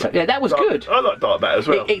Dark Matter. Yeah, that was good. I like Dark Matter as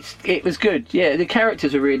well. It was good. Yeah, the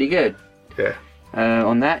characters are really good. Yeah.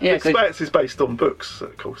 On that, yeah. The Expanse is based on books,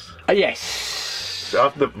 of course. Yes.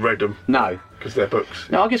 I've never read them. No. Because they're books.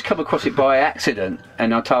 No, I just come across it by accident,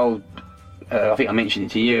 and I told. I think I mentioned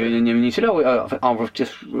it to you, and you said, "Oh, I've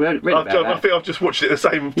just read about that." I think I've just watched it at the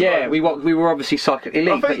same time. Yeah, we were obviously psychically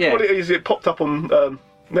linked. I think what it is, it popped up on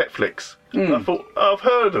Netflix. I thought, I've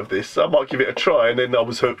heard of this, I might give it a try, and then I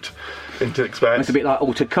was hooked into Expanse. It's a bit like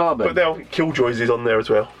Altered Carbon. But now Killjoys is on there as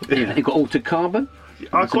well. Yeah, you've got Altered Carbon.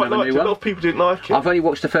 I quite liked it. A lot of people didn't like it. I've only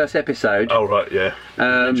watched the first episode. Oh right, yeah.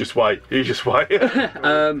 You just wait.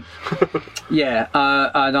 Yeah,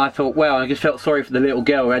 and I thought, well, I just felt sorry for the little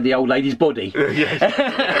girl who had the old lady's body. Because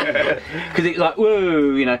it's like,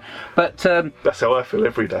 whoa, you know. But that's how I feel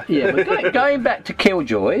every day. Yeah, but going back to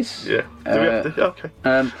Killjoys. Yeah. Do we have to? Okay.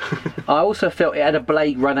 I also felt it had a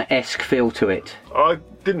Blade Runner-esque feel to it. I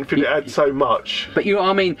didn't feel it had so much. But you know what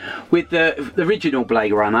I mean, with the original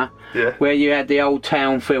Blade Runner, where you had the old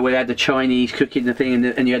town feel, where they had the Chinese cooking the thing,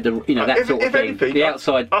 and you had the that sort of thing. Anything, the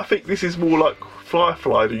outside. I think this is more like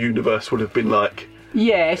Firefly. The universe would have been like.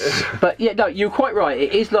 Yes, but yeah, no, you're quite right.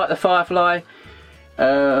 It is like the Firefly.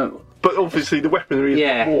 But obviously, the weaponry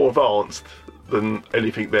is more advanced than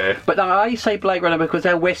anything there. But no, I say Blade Runner because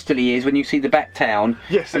how westerly is when you see the back town.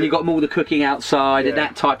 Yes, and you've got all the cooking outside and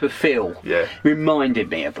that type of feel. Yeah, reminded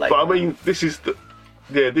me of Blade Runner. But I mean, this is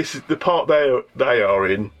the part they are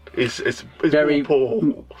in. It's very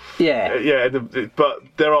poor. Yeah. But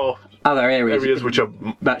there are other areas which are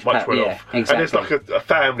much well off. Exactly. And there's like a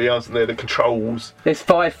family, isn't there, that controls. There's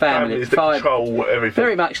 5 families that control everything.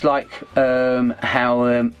 Very much like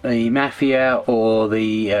how the mafia or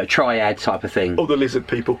the triad type of thing. Or the lizard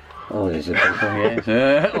people. Oh, lizard people, yes.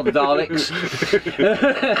 Or the Daleks.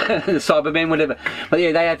 The Cybermen, whatever. But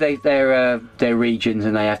yeah, they have their regions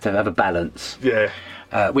and they have to have a balance. Yeah.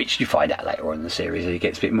 Which you find out later on in the series, it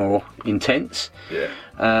gets a bit more intense. Yeah.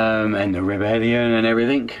 And the rebellion and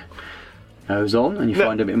everything goes on, and you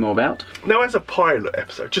find a bit more about. Now, as a pilot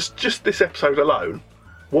episode, just this episode alone,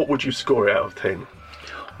 what would you score it out of 10?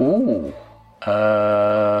 Ooh.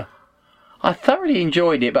 I thoroughly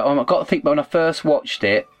enjoyed it, but I've got to think, when I first watched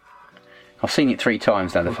it, I've seen it 3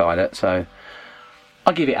 times now, the pilot, so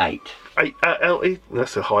I'll give it 8. 8 out of 8?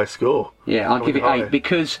 That's a high score. Yeah, I'll give it 8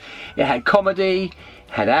 because it had comedy,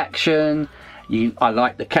 had action, I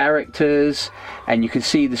like the characters, and you can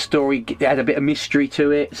see the story, it had a bit of mystery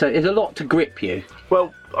to it, so there's a lot to grip you.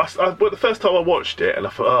 Well, the first time I watched it, and I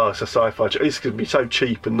thought, oh, it's a sci-fi, it's going to be so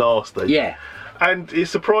cheap and nasty. Yeah. And it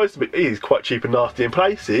surprised me, it is quite cheap and nasty in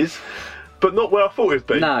places, but not where I thought it'd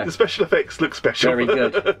be. No. The special effects look special. Very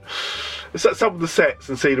good. So some of the sets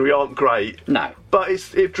and scenery aren't great. No. But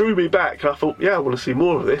it drew me back, and I thought, yeah, I want to see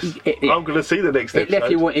more of this. I'm going to see the next episode. It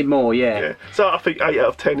left you wanting more, yeah. So I think 8 out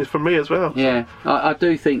of 10 is from me as well. Yeah, I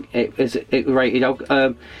do think it rated.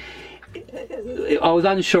 I was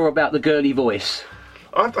unsure about the girly voice.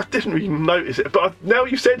 I didn't really notice it, but now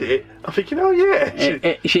you said it, I'm thinking, oh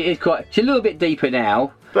yeah. She is quite. She's a little bit deeper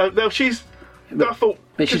now. No, she's. I thought.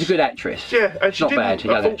 But she's a good actress. Yeah, and she's not bad.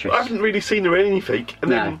 She's a good actress. I haven't really seen her in anything,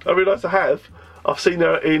 and then I realised I have. I've seen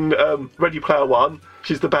her in Ready Player One.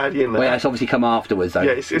 She's the baddie in there. Well, yeah, it's obviously come afterwards, though.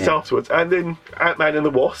 Yeah, it's afterwards. And then Ant-Man and the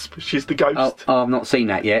Wasp. She's the ghost. Oh, I've not seen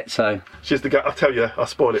that yet, so. She's the ghost. I tell you, I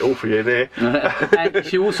spoiled it all for you there. And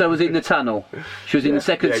she also was in The Tunnel. She was in the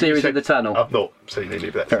second series of The Tunnel. I've not seen any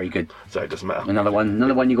of that. Very good. So it doesn't matter. Another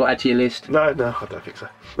one you got to add to your list? No, I don't think so.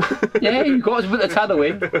 Yeah, you've got to put The Tunnel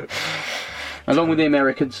in. Along with the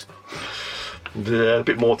Americans. Yeah, a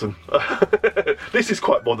bit modern. This is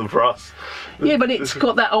quite modern for us. Yeah, but it's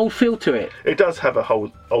got that old feel to it. It does have a whole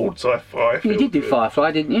old sci-fi feel. You did do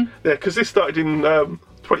Firefly, didn't you? Yeah, because this started in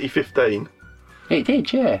 2015. It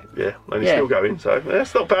did, yeah. Yeah, and it's still going, so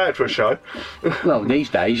that's not bad for a show. Well, these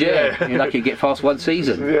days, yeah. You're lucky to get past one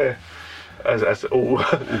season. Yeah. As all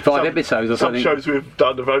 5 episodes or something. Some shows we've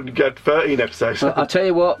done have only got 13 episodes. Well, I'll tell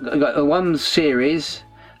you what, one series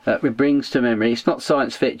that brings to memory, it's not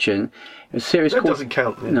science fiction, it was a series called... doesn't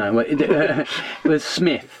count. Yeah. No, it was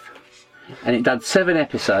Smith, and it done 7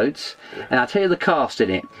 episodes, and I'll tell you the cast in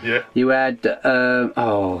it. Yeah. You had,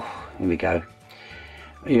 here we go.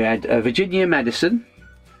 You had Virginia Madison,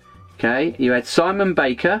 okay, you had Simon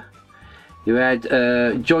Baker, you had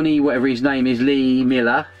Johnny, whatever his name is, Lee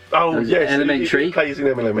Miller. Oh, yes, Elementary. He plays in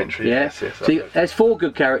Elementary. Yeah. Yes. So there's 4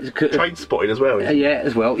 good characters. Train Spotting as well. Yeah,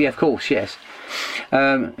 as well. Yeah, of course, yes.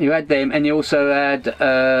 You had them, and you also had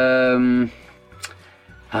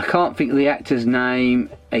I can't think of the actor's name.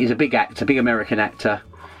 He's a big actor, big American actor.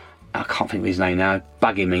 I can't think of his name now.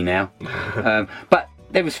 Bugging me now. But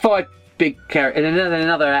there was 5 big characters, and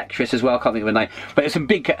another actress as well. I can't think of her name. But there's some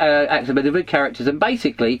big actors, but they're big characters, and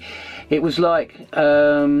basically, it was like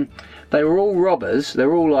they were all robbers. They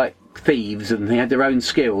were all like thieves, and they had their own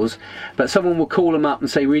skills, but someone will call them up and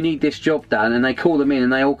say, we need this job done, and they call them in,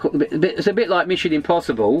 and they all it's a bit like Mission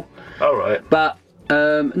Impossible. All right. But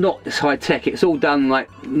not as high tech. It's all done like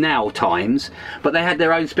now times, but they had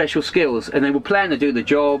their own special skills, and they would plan to do the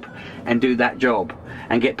job and do that job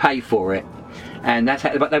and get paid for it, and that's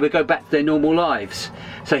how, but they would go back to their normal lives.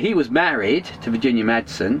 So he was married to Virginia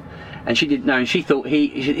Madsen, and she didn't know, and she thought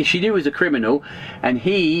she knew he was a criminal, and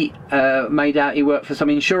he made out he worked for some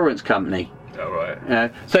insurance company. Oh,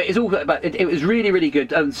 right. So it's all good, but it was really, really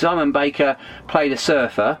good. Simon Baker played a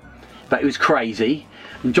surfer, but he was crazy.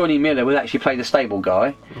 And Johnny Miller was actually played a stable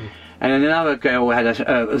guy. And then another girl had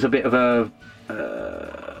was a bit of a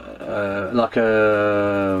like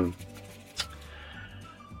a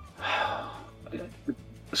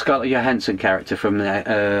Scarlett Johansson character from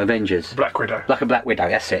the Avengers. Black Widow. Like a Black Widow,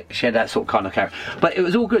 that's it. She had that sort of kind of character. But it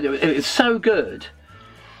was all good. It was so good.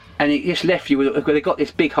 And it just left you with... They got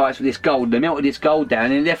this big heist with this gold. They melted this gold down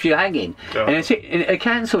and it left you hanging. Oh. And it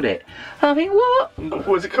cancelled it. And I think, what? What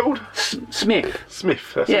was it called? Smith.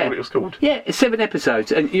 Smith, that's what it was called. Yeah, it's 7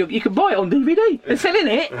 episodes. And you can buy it on DVD. They're selling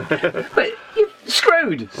it. But you're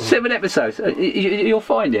screwed. 7 episodes. You'll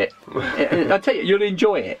find it. I tell you, you'll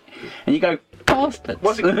enjoy it. And you go... Bastards.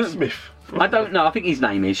 What's it called, Smith? I don't know. I think his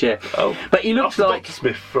name is, yeah. Oh. But he looks like Dr.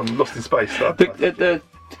 Smith from Lost in Space. I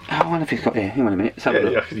wonder if he's got here. Hang on a minute. Let's have a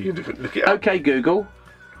look. Yeah, you can look it up. Okay, Google.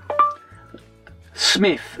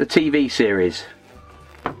 Smith, the TV series.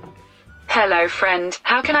 Hello, friend.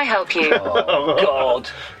 How can I help you? Oh, God.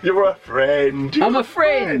 You're a friend. I'm a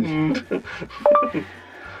friend.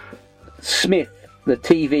 Smith, the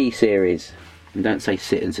TV series. And don't say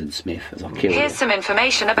Citizen Smith, as I'll kill you. Here's some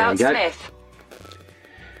information about Smith.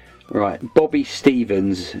 Right, Bobby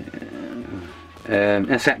Stevens.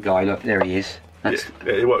 That's that guy, look, there he is. That's...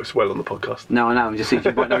 Yeah, it works well on the podcast. No, I know, I'm just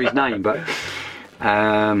thinking you might know his name, but...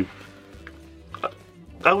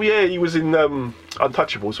 Oh yeah, he was in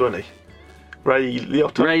Untouchables, wasn't he? Ray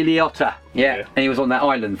Liotta. Yeah, and he was on that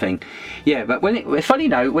island thing. Yeah, but it's funny,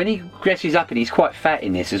 when he dresses up, and he's quite fat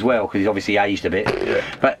in this as well, because he's obviously aged a bit. Yeah.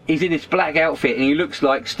 But he's in this black outfit, and he looks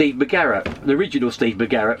like Steve McGarrett, the original Steve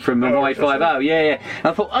McGarrett from Hawaii Five-0. Yeah. And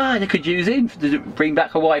I thought, they could use him to bring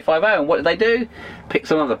back Hawaii Five-0. And what did they do? Pick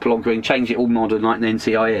some other plonker and change it all modern like an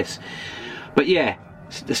NCIS. But yeah,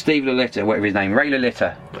 Steve Liotta, whatever his name, Ray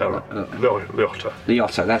Liotta. Liotta.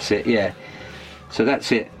 Liotta, that's it. Yeah. So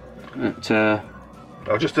that's it.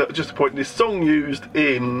 just a point. This song used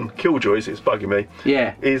in Killjoys, it's bugging me.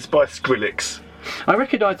 Yeah. Is by Skrillex. I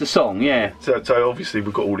recognise the song. Yeah. So obviously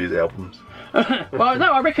we've got all his albums. Well,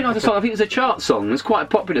 no, I recognise the song. I think it's a chart song. It's quite a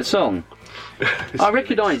popular song. I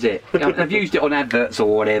recognise it. I've used it on adverts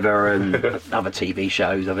or whatever and other TV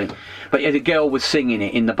shows, I think. But yeah, the girl was singing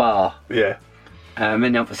it in the bar. Yeah.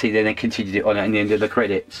 And obviously then they continued it on at the end of the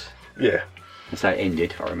credits. Yeah. That's how it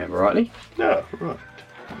ended, if I remember rightly. No, right.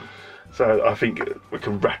 So I think we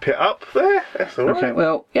can wrap it up there. That's all right. Okay,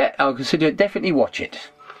 well, yeah, I'll consider it. Definitely watch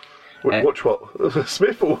it. Watch what?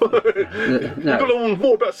 Smith? Or You got to learn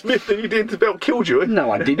more about Smith than you did about Killjoy. No,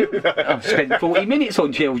 I didn't. I've spent 40 minutes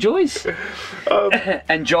on Killjoys.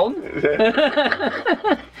 And John.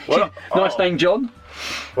 Nice name, John.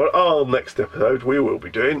 Well, our next episode we will be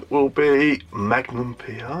doing will be Magnum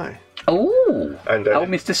P.I. Oh, and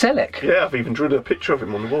Mr. Selleck. Yeah, I've even drawn a picture of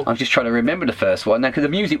him on the wall. I'm just trying to remember the first one now because the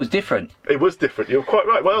music was different. It was different. You're quite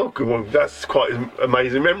right. Well, that's quite an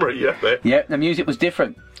amazing memory. Yeah, there. Yeah, the music was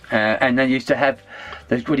different, and they used to have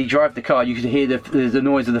when he drove the car, you could hear the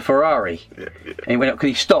noise of the Ferrari. Yeah. And he went up because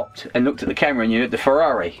he stopped and looked at the camera, and you heard the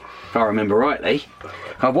Ferrari. If I remember rightly,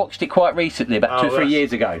 I watched it quite recently, about 2 or 3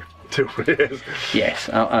 years ago. 2 or 3 years. Yes,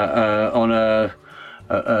 on a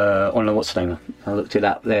what's the name? I looked it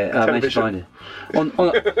up there. Television.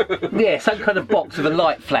 Yeah, some kind of box with a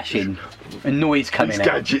light flashing and noise coming out.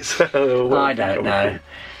 Gadgets. I don't know.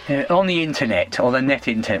 On the internet, or the net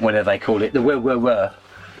internet, whatever they call it, the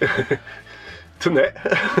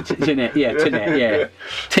Tinet, yeah.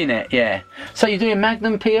 Tinet, yeah. So you're doing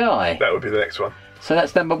Magnum P.I.? That would be the next one. So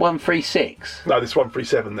that's number 136? No, this is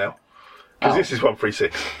 137 now. Because this is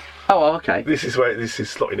 136. Oh, okay. This is where this is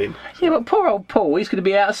slotting in. Yeah, but poor old Paul, he's going to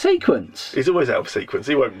be out of sequence. He's always out of sequence.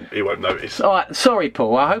 He won't notice. All right, sorry,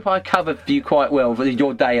 Paul. I hope I covered you quite well for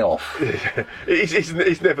your day off.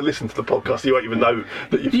 He's never listened to the podcast. He won't even know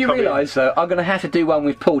that you've. Do you realise though? I'm going to have to do one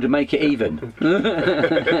with Paul to make it even.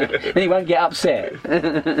 And he won't get upset.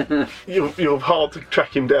 You're hard to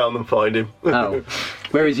track him down and find him. Oh,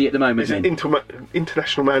 where is he at the moment? He's an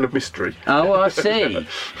international man of mystery. Oh, I see.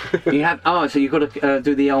 You have. Oh, so you've got to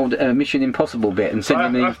do the old Mission Impossible bit and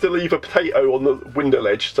send him. I have to leave a potato on the window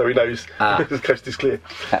ledge so he knows the coast is clear.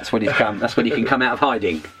 That's when he's come. That's when he can come out of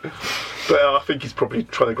hiding. But I think he's probably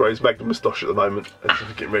trying to grow his Magnum moustache at the moment and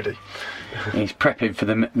getting ready. He's prepping for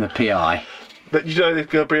the PI. But you know there's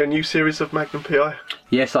going to be a new series of Magnum PI?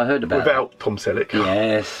 Yes, I heard about Without Tom Selleck.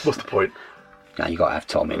 Yes. What's the point? No, you got to have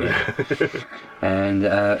Tom in it. And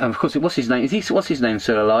of course, what's his name? What's his name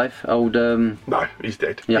still alive? Old. No, he's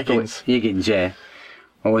dead. Yeah, Higgins. Higgins, yeah.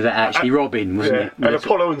 Or was that actually Robin, wasn't it? And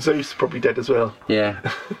Apollo and Zeus probably dead as well. Yeah.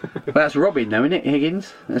 Well, that's Robin, though, isn't it,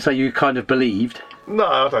 Higgins? So you kind of believed. No,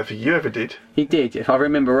 I don't think you ever did. He did. If I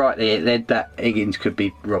remember rightly, that Higgins could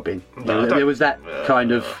be Robin. No, there was that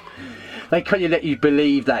kind of. They kind of let you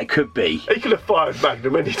believe that it could be. He could have fired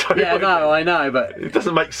Magnum any time. Yeah, no, I know, but it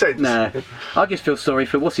doesn't make sense. No, I just feel sorry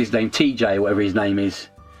for what's his name, TJ, whatever his name is,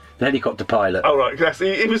 the helicopter pilot. Oh right,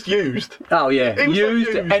 he was used. Oh yeah,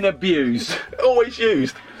 used and abused. Always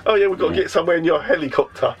used. Oh yeah, we've got to get somewhere in your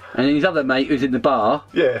helicopter. And his other mate who's in the bar.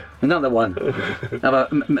 Yeah. Another one. Another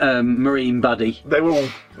Marine buddy. They were all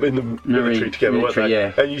in the military together, weren't they?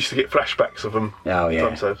 Yeah. And you used to get flashbacks of them. Oh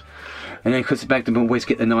yeah. Sometimes. And then because Magnum always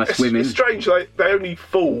get the nice women. It's strange, they only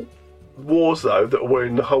fought wars though that were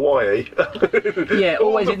in Hawaii. Yeah,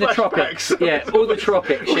 always in the tropics. Yeah, all the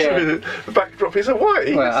tropics. Yeah. The backdrop is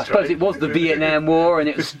Hawaii. Well, I suppose it was the Vietnam War, and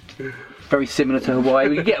it was very similar to Hawaii.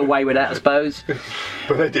 We could get away with that, I suppose.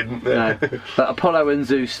 But they didn't. No. But Apollo and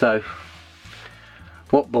Zeus, though.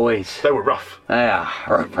 What boys? They were rough. Yeah,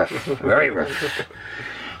 rough. Very rough.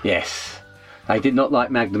 Yes. They did not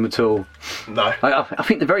like Magnum at all. No. I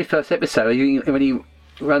think the very first episode, when he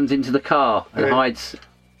runs into the car and hides.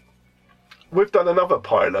 We've done another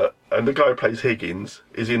pilot, and the guy who plays Higgins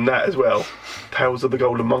is in that as well. Tales of the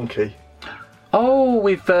Golden Monkey. Oh,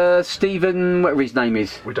 with Stephen, whatever his name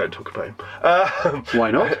is. We don't talk about him.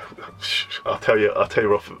 Why not? I'll tell you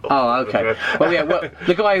off. Oh, okay. Well, yeah,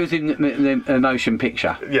 the guy who's in the motion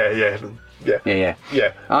picture. Yeah.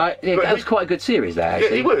 That was quite a good series, there. Actually.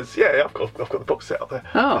 Yeah, it was. Yeah, I've got the box set up there.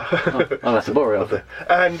 Oh, that's a borrow.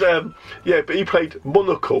 And but he played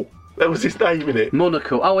Monocle. That was his name in it.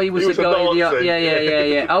 Monocle. Oh, he was the guy in the.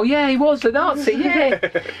 Yeah. Oh, yeah, he was the Nazi. Yeah.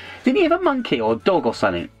 Didn't he have a monkey or a dog or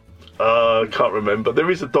something? I can't remember. There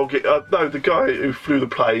is a dog. No, the guy who flew the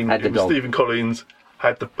plane, had the dog. Stephen Collins,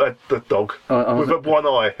 had the dog with one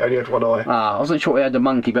eye. Only had one eye. I wasn't sure he had the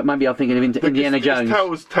monkey, but maybe I'm thinking of Indiana Jones.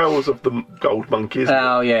 It's Tales of the Gold Monkey.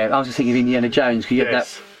 Oh yeah, I was just thinking of Indiana Jones because you had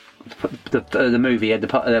that the movie had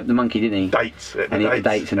the monkey, didn't he? Dates. And he had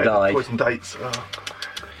dates and died. Poison dates. Oh.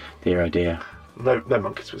 Dear, oh dear. No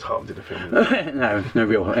monkeys was harmed in the film. no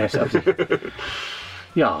real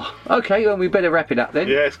Yeah. Okay, well, we better wrap it up then.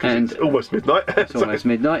 Yes, because it's almost midnight. It's almost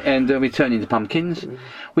midnight, and we're turning to pumpkins.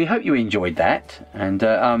 We hope you enjoyed that. And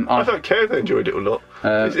I don't care if they enjoyed it or not.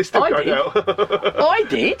 It's still going out. I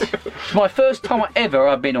did. It's my first time ever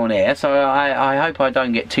I've been on air, so I hope I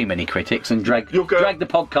don't get too many critics and drag the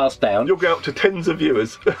podcast down. You'll go up to tens of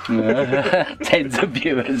viewers. Tens of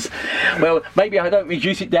viewers. Well, maybe I don't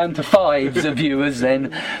reduce it down to 5s of viewers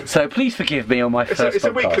then. So please forgive me on my first podcast. It's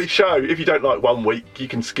a weekly show. If you don't like one week, you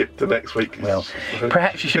can skip to next week. Well,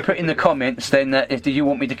 perhaps you should put in the comments then that do you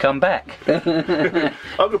want me to come back? I'm going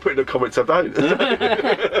to put in the comments I don't.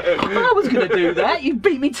 I was going to do that. You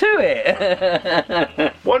beat me to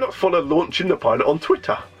it. Why not follow Launching the Pilot on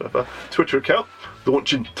Twitter? We have a Twitter account,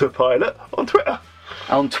 Launching the Pilot on Twitter.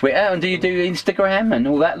 On Twitter, and do you do Instagram and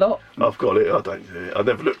all that lot? I've got it. I don't do it. I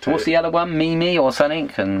never looked at it. What's the other one? Mimi or something?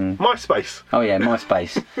 And MySpace. Oh yeah,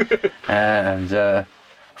 MySpace. And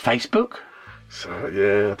Facebook. So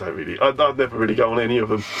yeah, I don't really. I never really go on any of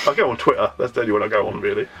them. I go on Twitter. That's the only one I go on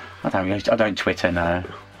really. I don't Twitter. No.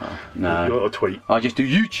 No. You're not a tweet. I just do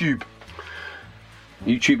YouTube.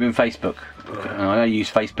 YouTube and Facebook. And I don't use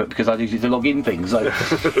Facebook because I use it to log in things, so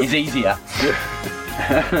it's easier.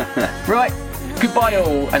 Right. Goodbye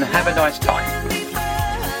all, and have a nice time.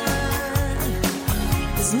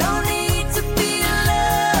 There's no need